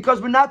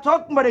 Because we're not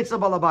talking about Eitzav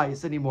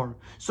Balabayis anymore.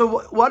 So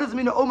what does it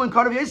mean, Uman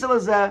Karav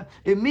Yisrael?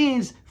 It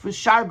means for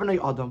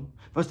Sharbonei Adam.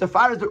 Was the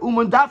far is the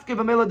Uman Dafke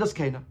V'Mela Das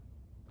Kena.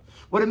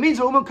 What it means,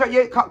 Uman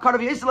Karav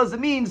Yisrael, it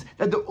means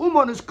that the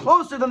Uman is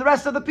closer than the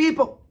rest of the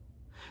people.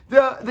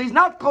 He's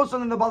not closer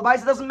than the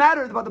Balabayis. It doesn't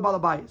matter about the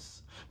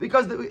Balabayis.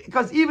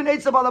 Because even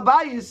Eitzav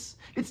Balabayis,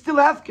 it's still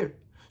Hefker.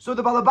 So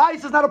the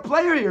Balabayis is not a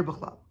player here,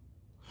 B'chlal.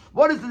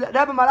 What does the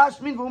Rebbe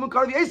Marash mean for Uman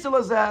Karav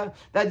Yisrael?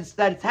 That it's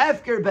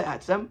Hefker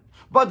Be'etzem,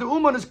 but the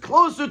Uman is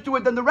closer to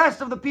it than the rest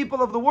of the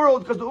people of the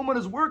world because the Uman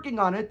is working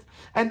on it,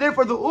 and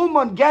therefore the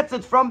Uman gets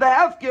it from the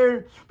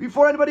Hefker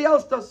before anybody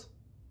else does.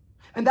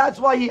 And that's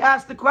why he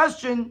asked the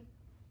question.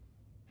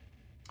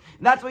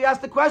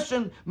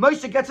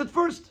 Moshe gets it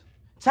first.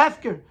 It's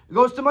Hefker. It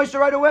goes to Moshe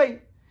right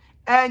away.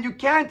 And you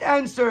can't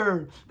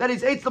answer that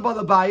it's Eitzav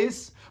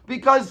Balabayis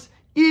because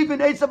even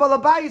Eitzav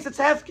Balabayis, it's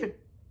Hefker.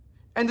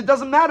 And it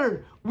doesn't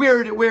matter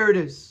where it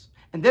is.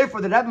 And therefore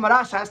the Rebbe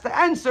Marash has to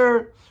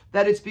answer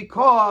that it's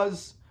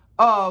because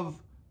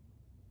of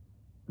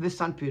the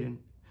Sanpirin.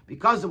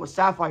 Because it was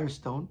sapphire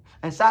stone,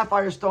 and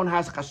sapphire stone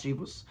has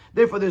chashivus.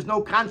 Therefore there's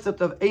no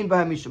concept of ein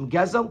b'hem mishum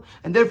gezel,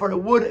 and therefore it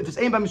would, if it's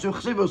ein b'hem mishum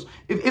chashivus,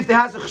 if there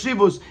has a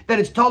chashivus, then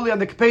it's totally on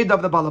the kpeda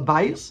of the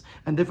balabayis,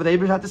 and therefore the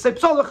Abraham had to say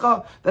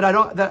psolacha,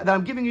 that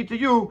I'm giving it to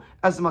you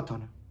as a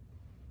matana.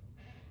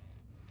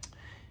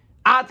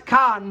 Ad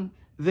kan,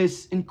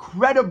 this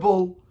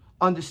incredible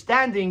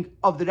understanding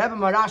of the Rebbe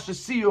Marash's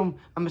Siyum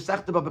and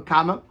Masechta Baba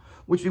Kama,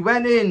 which we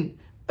went in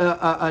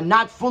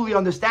not fully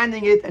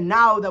understanding it, and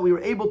now that we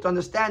were able to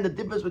understand the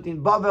difference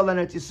between Bavel and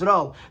Eretz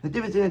Yisrael, the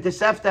difference between a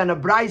Tesefta and a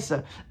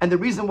Braisa, and the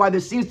reason why there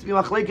seems to be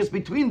machlekes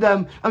between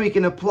them, and we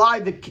can apply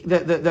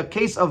the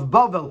case of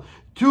Bavel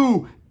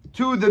to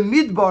the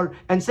Midbar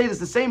and say it's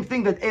the same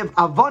thing, that if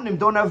Avonim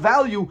don't have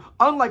value,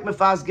 unlike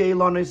Mefaz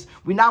Geilonis,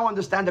 we now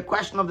understand the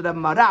question of the Rebbe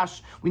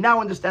Marash, we now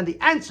understand the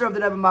answer of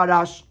the Rebbe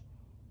Marash,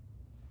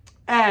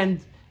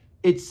 and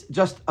it's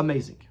just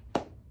amazing.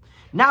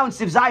 Now in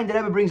Siv Zayin, the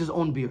Rebbe brings his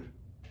own beer.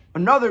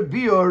 Another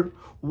beer,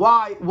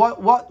 what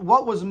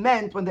was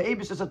meant when the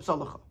Eibus said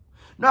Psalacha.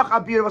 Nach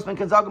a beer, was man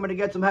kann sagen, man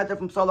geht zum Heter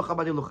from Psalacha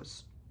bei die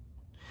Luchas.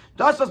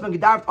 Das, was man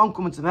gedarft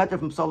ankommen zum Heter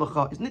from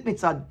Psalacha, is nicht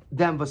mitzad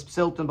dem, was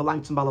Psilton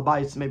belongs zum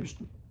Balabayis zum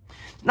Eibishter.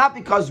 It's not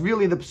because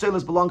really the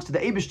Psilis belongs to the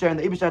Eibishter, and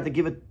the Eibishter had to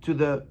give it to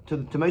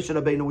Moshe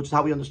Rabbeinu, which is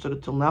how we understood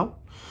it till now,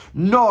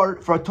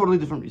 nor for a totally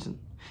different reason.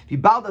 Wie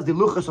bald as die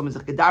Luchas haben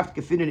sich gedarft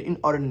gefunden in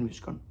Oren in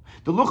Mishkan.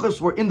 The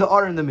Luchas were in the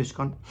Oren in the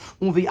Mishkan.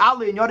 Und wie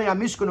alle in Yorei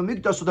Mishkan und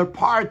Mikdash, so they're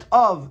part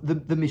of the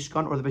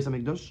Mishkan, or the Beis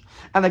HaMikdash.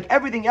 And like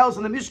everything else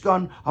in the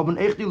Mishkan, haben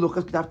echt die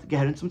Luchas gedarft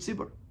gehören zum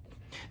Tzibur.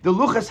 The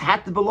Luchas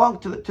had to belong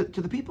to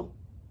the people.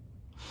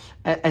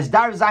 As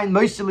Dar Zayin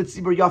Moisel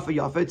Tzibur Yafa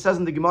Yafa, it says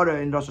in the Gemara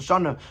in Rosh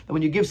Hashanah that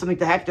when you give something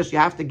to Hekdesh, you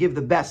have to give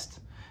the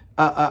best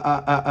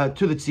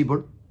to the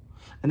Tzibur.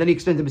 And then he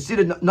explained the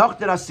Mesirah, nach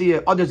der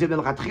Asiyah, others give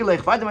them Lechatchila,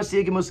 ich weiter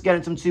Masiyah, you must get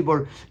it some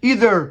Tzibur.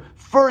 Either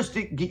first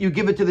you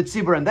give it to the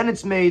Tzibur and then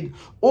it's made,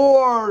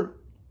 or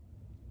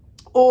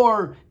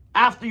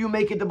after you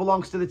make it, it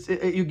belongs to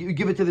the you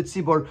give it to the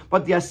Tzibur.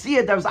 But the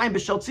Asiyah, there was Ein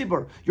B'Shel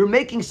Tzibur. You're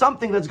making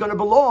something that's going to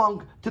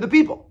belong to the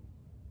people.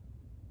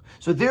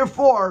 So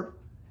therefore,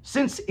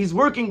 since he's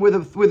working with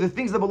the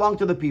things that belong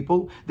to the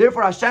people,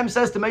 therefore Hashem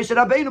says to Moshe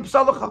Rabbeinu,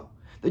 Psalacha,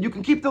 that you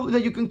can keep the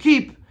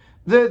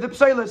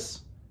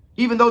psalis.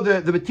 Even though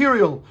the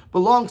material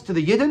belongs to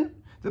the Yidden,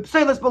 the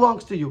psalis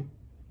belongs to you.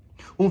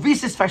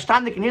 Unvis is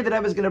verstandig, and here the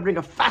Rebbe is going to bring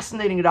a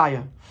fascinating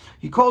raya.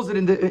 He calls it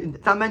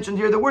it's not mentioned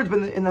here the words, but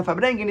in the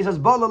Fabrengen he says,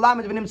 Bala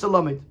lamed v'nim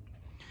salamed.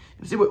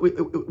 You see,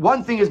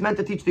 one thing is meant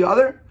to teach the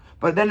other,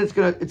 but then it's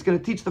going to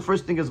teach the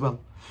first thing as well.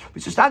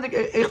 This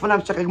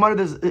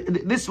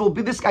will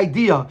be this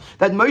idea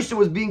that Moshe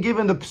was being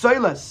given the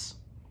psalis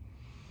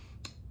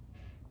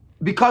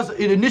because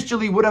it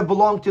initially would have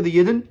belonged to the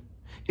Yidden,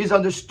 is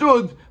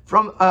understood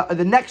from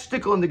the next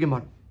stickle in the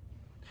Gemara.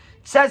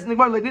 It says in the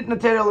Gemara,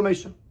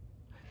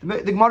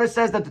 the Gemara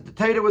says that the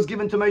Torah was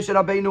given to Moshe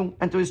Rabbeinu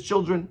and to his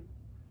children,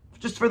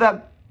 just for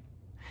them.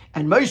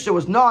 And Moshe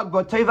was not,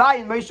 but Tevai,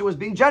 and Moshe was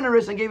being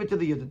generous and gave it to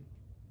the Yidden.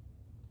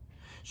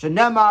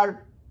 Shenemar,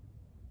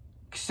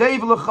 Ksev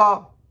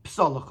Lecha,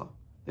 Psalacha.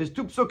 There's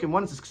two psukim.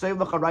 One says Ksev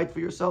Lecha, write for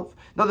yourself.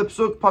 Another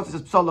psuk, passage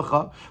says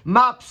Psalacha.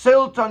 Ma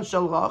Psiltan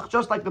Shalach,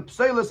 just like the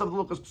psalis of the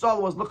Luchas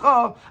Psal was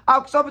Lecha,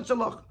 Al Ksavit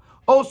Shalach.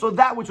 Also,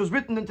 that which was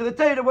written into the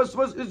Torah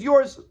is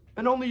yours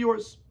and only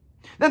yours.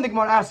 Then the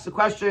Gemara asks a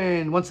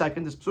question. 1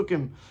 second, this psukim,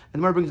 and the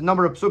Gemara brings a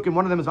number of psukim.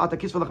 One of them is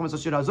Atakis V'Lachem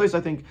Esashir Azois,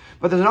 I think.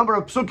 But there's a number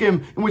of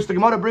psukim in which the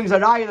Gemara brings a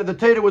raya that the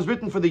Torah was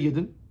written for the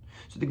Yidden.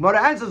 So the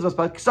Gemara answers us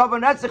by Ksav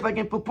and Netzich like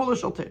in Pulpula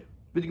Shal Torah.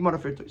 The Gemara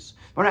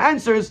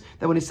answers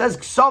that when it says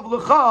Ksav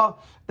Lecha,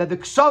 that the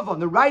Ksav,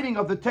 the writing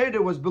of the Torah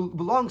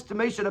belongs to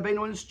Moshe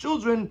Rabbeinu and his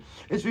children,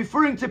 it's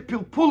referring to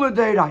Pulpula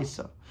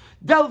Deiraisa,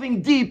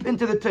 delving deep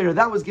into the Torah.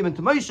 That was given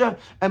to Moshe,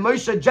 and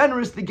Moshe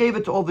generously gave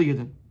it to all the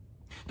Yidden.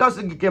 That's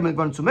the Gemara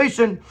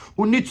Information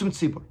Unitzum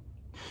Tzibur.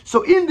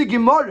 So in the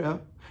Gemara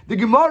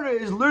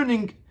is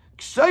learning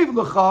Ksav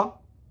Lecha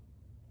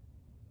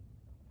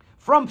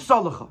from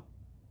Psalacha.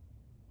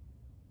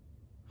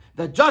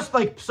 That just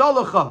like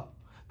Psalacha,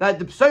 that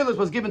the psalis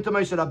was given to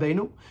Moshe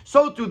Rabbeinu,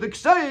 so too the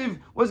Ksav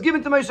was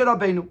given to Moshe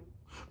Rabbeinu.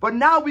 But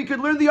now we could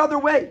learn the other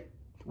way.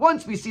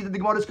 Once we see that the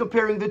Gemara is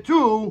comparing the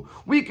two,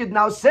 we could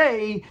now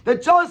say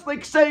that just like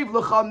Ksav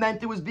Lecha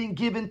meant it was being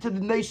given to the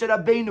Moshe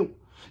Rabbeinu,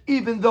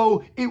 even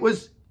though it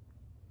was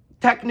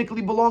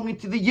technically belonging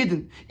to the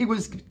Yidden. It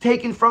was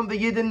taken from the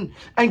Yidden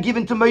and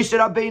given to Moshe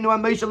Rabbeinu,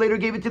 and Moshe later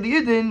gave it to the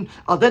Yidden.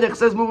 Al Derech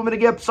says,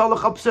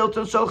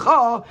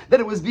 that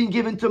it was being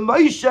given to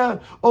Moshe,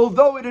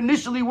 although it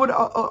initially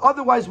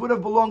otherwise would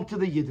have belonged to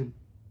the Yidden.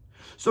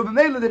 So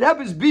b'meila, the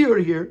Rebbe's beer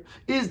here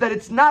is that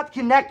it's not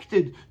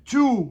connected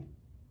to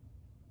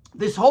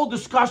this whole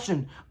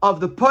discussion of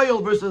the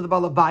Poel versus the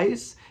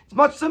Balabais. It's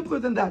much simpler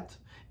than that.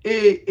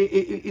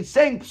 It's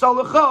saying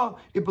Psalacha,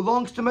 it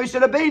belongs to Moshe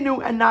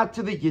Rabbeinu and not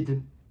to the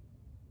Yidden.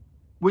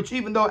 Which,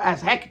 even though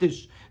as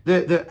Hektish,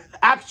 the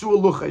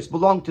actual Luchas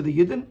belong to the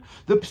Yidden,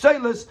 the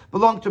Psailas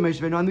belong to Moshe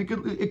Rabbeinu. And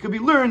it could be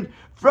learned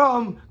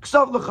from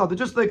Ksav Lecha, that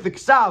just like the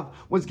Ksav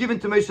was given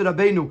to Moshe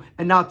Rabbeinu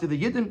and not to the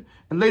Yidden,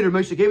 and later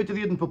Moshe gave it to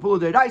the Yidden, Papula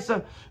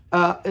Deiraisa,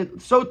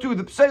 so too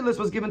the Psailas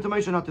was given to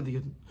Moshe, not to the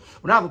Yidden.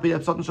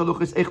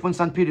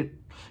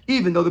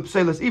 Even though the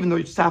Psailas, even though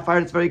it's sapphire,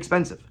 it's very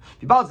expensive.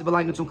 Since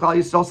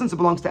it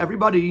belongs to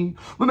everybody,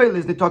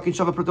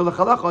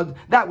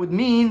 that would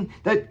mean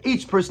that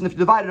each person, if you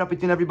divide it up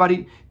between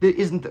everybody, there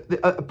isn't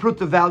a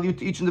pruta value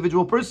to each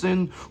individual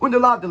person. And the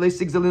lav of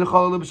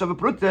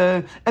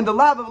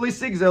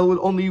leisigzel would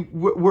only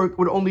work,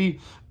 would only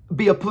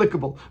be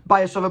applicable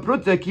by a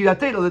shavapruta.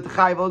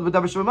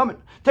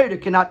 Torah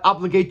cannot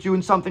obligate you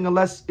in something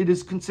unless it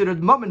is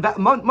considered money. Unless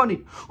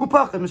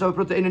the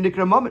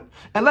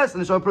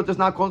shavapruta is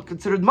not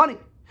considered money.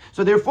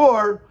 So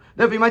therefore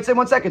you might say,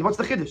 1 second, what's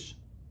the chiddush?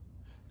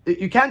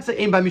 You can't say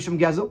ein by mishum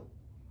gezel.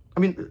 I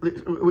mean,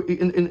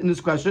 in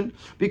this question,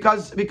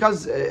 because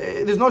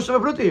there's no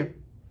shavapruta here.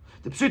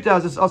 The pshuta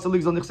has this also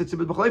leagues on the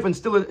chsitzibit b'chaleif, and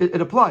still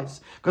it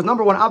applies. Because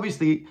number one,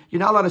 obviously, you're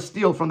not allowed to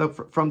steal from the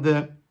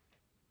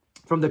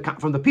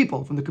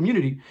people, from the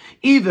community,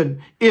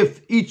 even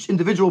if each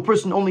individual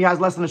person only has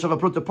less than a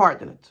shavapruta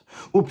part in it.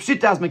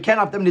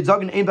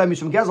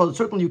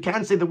 Certainly you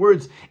can say the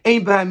words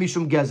ein b'hem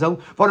mishum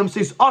gezel. Varam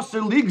says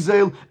aser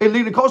ligzel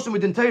elina koshem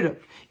within Torah.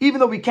 Even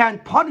though we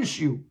can't punish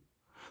you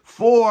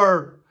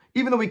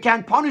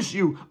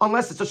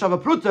unless it's a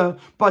shavapruta,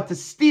 but to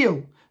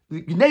steal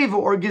gneva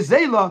or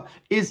gezela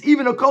is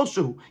even a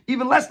koshu,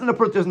 even less than a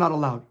pruta is not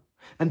allowed.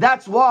 And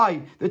that's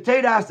why the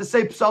Torah has to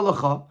say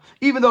psalacha,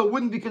 even though it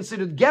wouldn't be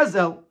considered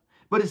gezel,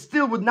 but it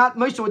still would not,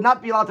 Moshe would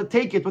not be allowed to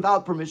take it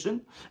without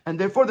permission. And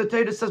therefore the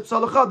Torah says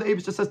psalacha, the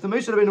Eibishter says to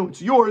Moshe Rabbeinu,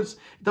 it's yours,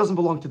 it doesn't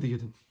belong to the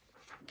Yidden.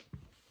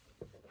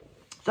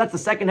 So that's the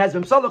second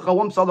hezbollah psalacha.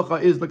 One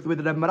psalacha is like the way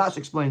that Rebbe Marash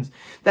explains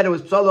that it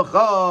was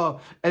psalacha.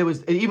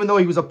 Even though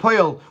he was a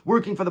poel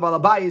working for the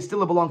Balabai, it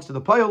still belongs to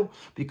the poel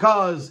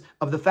because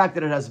of the fact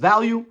that it has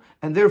value,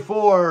 and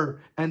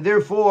therefore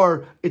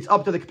it's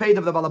up to the kped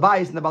of the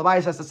Balabais, and the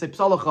Balabais has to say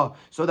psalacha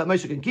so that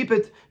Moshe can keep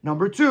it.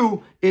 Number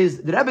two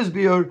is the Rebbe's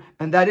biur,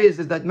 and that is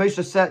that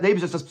Moshe said, the Rebbe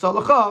says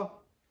psalacha,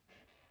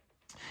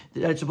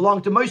 that it should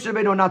belong to Moshe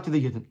Rabbeinu and not to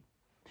the Yidden.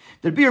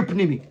 The biur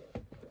pnimi.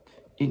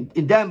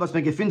 in dem, was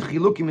man gefindt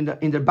Chilukim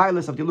in der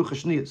Beiles of die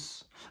Luchas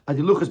Shnias. Als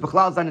die Luchas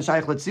Bechlal seine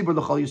Scheich Letzibur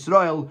Lechol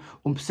Yisrael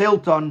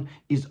Pselton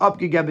ist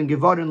abgegeben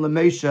geworden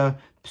Lemeshe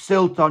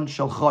Pselton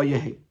Shel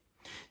Chayehi.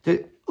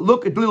 To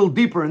look a little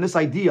deeper in this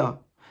idea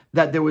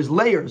that there was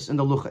layers in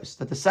the Luchas,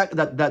 that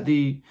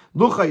the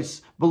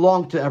Luchas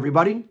belonged to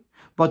everybody,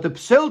 but the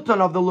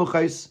Pselton of the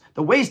Luchas,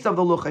 the waste of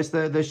the Luchas,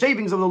 the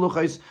shavings of the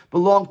Luchas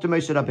belonged to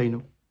Moshe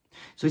Rabbeinu.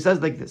 So he says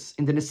like this: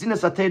 in the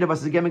Nesinas Ateda,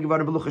 was is given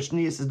geworden beluchas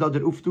Shnias is dort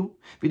der Uftu.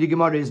 Wie die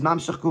Gemara is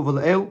Mamshach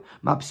Kuvel El,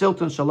 Ma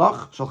Pselton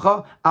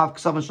Shalcha, Av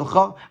Ksavan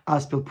Shalcha,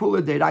 As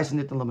Pilpula De Reisen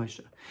Nitten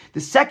LaMoshe.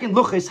 The second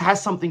luchas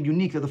has something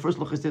unique that the first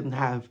luchas didn't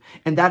have,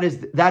 and that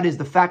is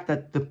the fact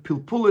that the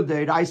Pilpula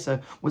De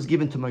Reisa was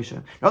given to Moshe.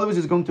 In other words,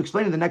 he's going to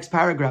explain in the next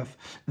paragraph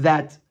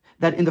that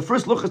in the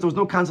first luchas there was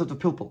no concept of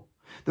Pilpul.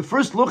 The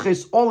first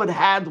luchas, all it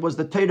had was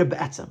the Torah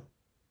Be'etzem.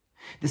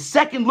 The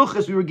second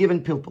luchas we were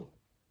given Pilpul.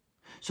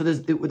 So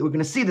we're going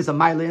to see there's a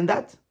mile in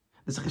that.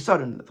 There's a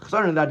chesaron. The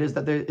chesaron in that is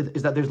that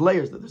there's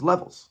layers, that there's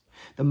levels.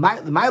 The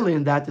mile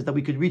in that is that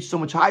we could reach so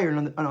much higher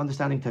in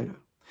understanding Torah.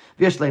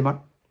 V'yesh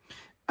leimar,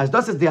 as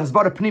das is the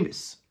hasbara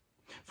pnimis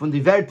from the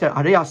verte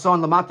harei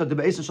ason lamata de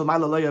be'eser shel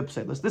ma'ala lo yeh.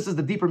 This is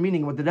the deeper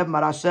meaning of what the Rebbe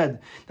Marash said,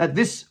 that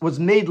this was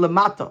made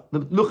lamata.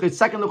 The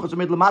second luchas was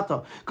made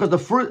lamata because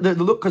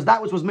because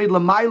that which was made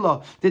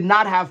lamaila did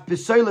not have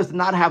pesoilus, did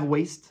not have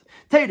waste.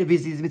 The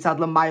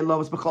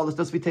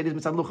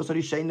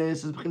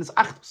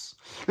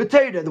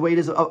Torah, the way it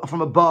is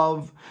from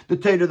above, the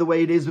Torah, the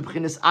way it is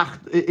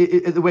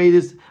the way it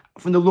is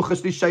from the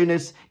luchas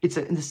rishonos, it's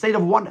in the state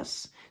of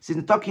oneness. See, in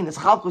the talking, there's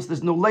chalkos,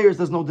 there's no layers,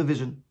 there's no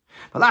division.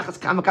 There's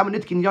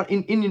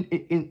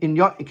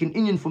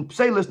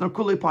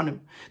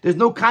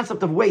no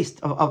concept of waste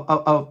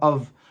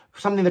of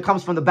something that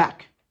comes from the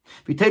back.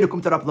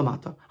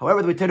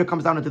 However, the way Torah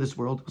comes down into this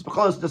world,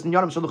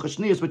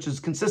 which is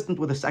consistent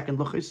with the second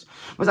luchis,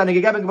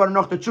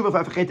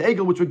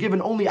 which were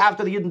given only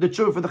after the Yidden the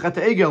tshuva for the Chet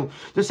Egel.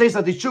 To say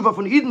that the tshuva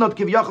from Yidden not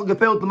give Yachal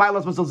gepelt the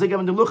Mailas Masal Zegem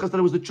and the luchas, that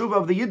it was the tshuva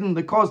of the Yidden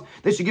because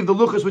they should give the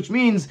luchas, which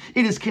means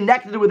it is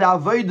connected with the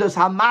Avedas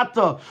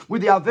Hamata,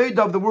 with the Aveda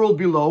of the world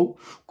below.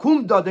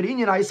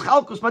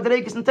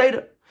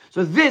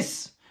 So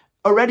this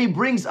already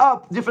brings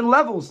up different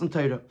levels in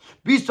Torah.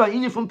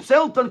 From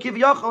Pselton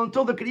Kiviyachal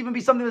until there could even be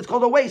something that's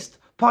called a waist,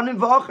 Panim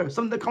V'acher,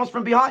 something that comes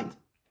from behind.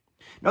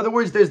 In other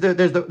words, there's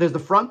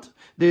the front,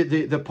 the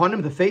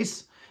Panim, the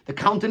face, the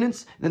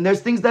countenance, and then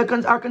there's things that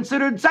are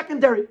considered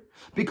secondary.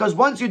 Because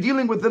once you're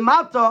dealing with the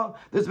Mata,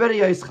 there's very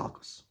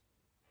Chalkos.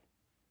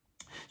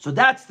 So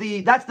that's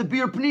the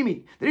Bir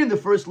Pnimi. Then in the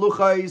first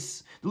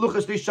Luchais, the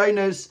Luchas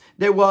Rishonos,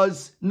 there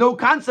was no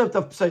concept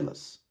of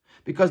Pselas.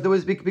 Because there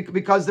was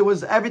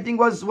everything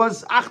was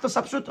achta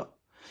sapshuta.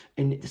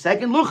 In the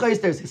second luchais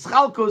there's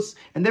hischalkus,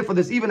 and therefore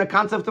there's even a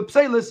concept of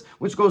pselis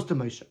which goes to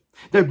Moshe.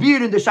 They're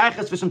beard in the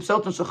shaychas for some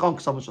pselton shachon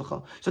ksavan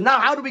shachon. So now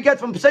how do we get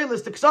from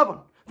pselis to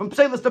ksavan, from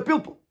pselis to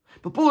pilpul?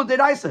 Pilpul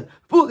deraisa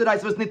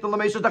was nit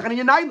lamesha dachan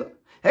yenaila.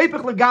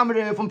 Hepech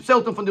legamre from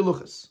pselton from the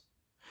luchas.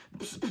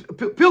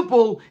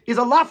 Pilpul is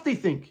a lofty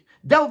thing,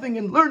 delving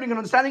and learning and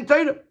understanding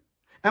Torah,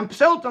 and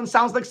pselton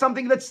sounds like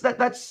something that's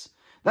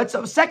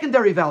of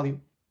secondary value.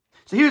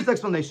 So here's the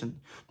explanation.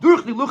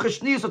 Luchas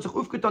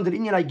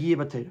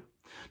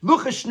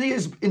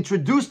Shnias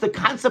introduced the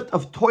concept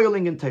of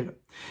toiling in Torah.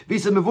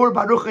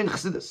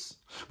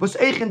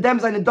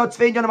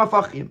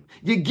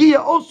 Yegiya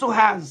also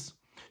has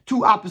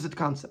two opposite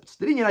concepts.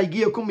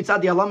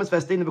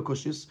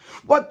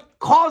 What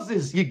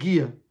causes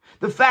Yegiya?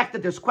 The fact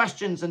that there's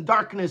questions and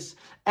darkness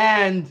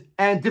and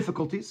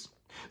difficulties.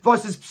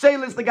 Versus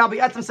pselis lagabi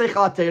etzem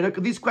seichal Torah.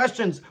 These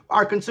questions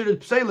are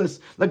considered pselis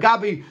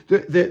lagabi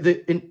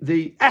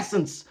the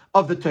essence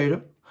of the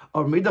Torah.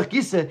 Or meidach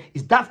gise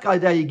is dafka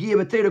idea yegiya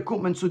b'Torah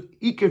kumen sud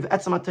iker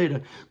v'etzem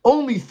Torah.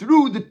 Only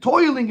through the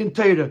toiling in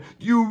Torah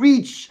do you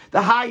reach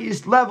the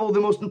highest level, the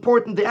most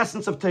important, the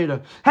essence of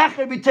Torah.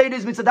 Hecher b'Torah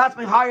is mitzadatz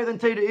higher than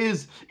Torah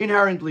is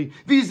inherently.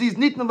 Vizis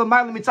nitna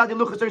l'mayla mitzad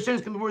luchas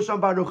rishonos can be v'rusham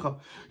barucha.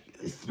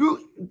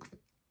 Through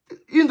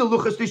in the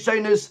luchas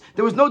rishonos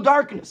there was no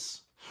darkness.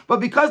 But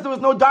because there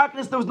was no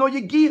darkness, there was no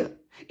Yegiya.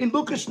 In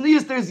Luchas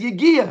Shnias, there's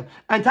Yegiya.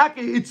 And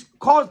it's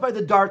caused by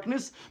the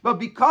darkness. But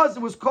because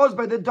it was caused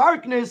by the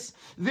darkness,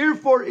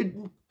 therefore it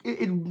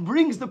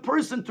brings the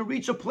person to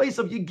reach a place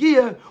of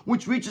Yegiya,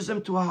 which reaches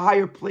him to a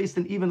higher place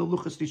than even the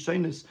Luchas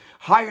Rishonos,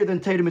 higher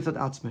than Torah Mitzad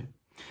Atzmei.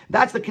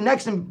 That's the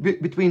connection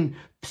between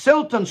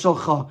Pselton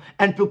Shalcha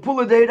and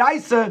Pilpula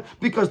Deiraisa,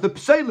 because the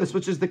Pselis,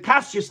 which is the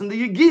Kashyas and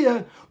the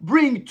Yegiya,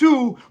 bring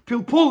to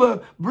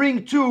Pilpula,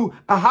 bring to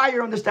a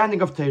higher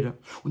understanding of Torah.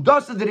 Und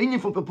das ist der Inyan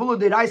von Pilpula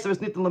Deiraisa, was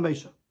nicht in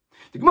Lamesha.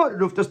 The Gemara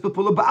ruft das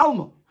Pilpula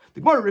Ba'alma. The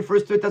Gemara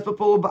refers to it as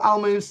Pilpula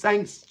Ba'alma,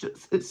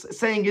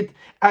 saying it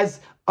as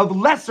of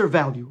lesser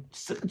value.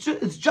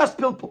 It's just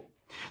Pilpul.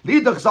 On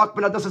the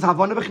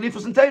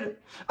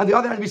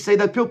other hand, we say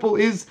that pilpul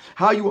is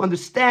how you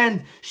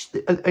understand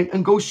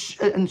and go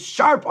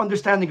sharp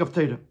understanding of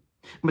Torah.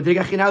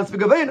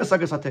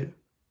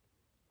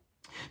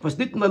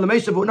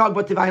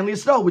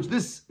 which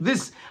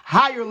this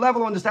higher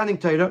level of understanding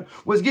Torah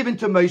was given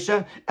to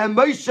Moshe, and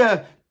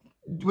Moshe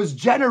was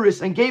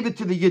generous and gave it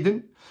to the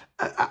Yidden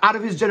out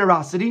of his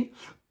generosity.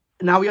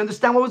 Now we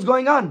understand what was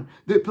going on.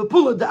 The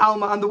Pupula, the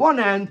Alma, on the one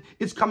hand,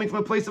 is coming from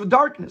a place of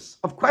darkness,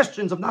 of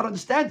questions, of not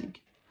understanding.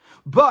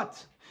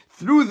 But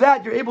through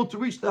that, you're able to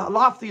reach the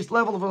loftiest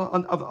level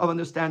of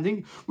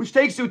understanding, which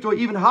takes you to an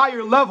even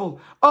higher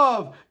level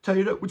of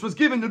Torah, which was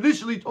given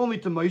initially only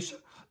to Moshe,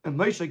 and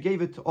Moshe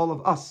gave it to all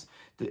of us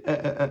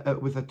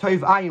with a toiv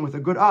ayin, with a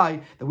good eye,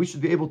 that we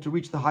should be able to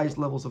reach the highest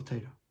levels of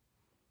Torah.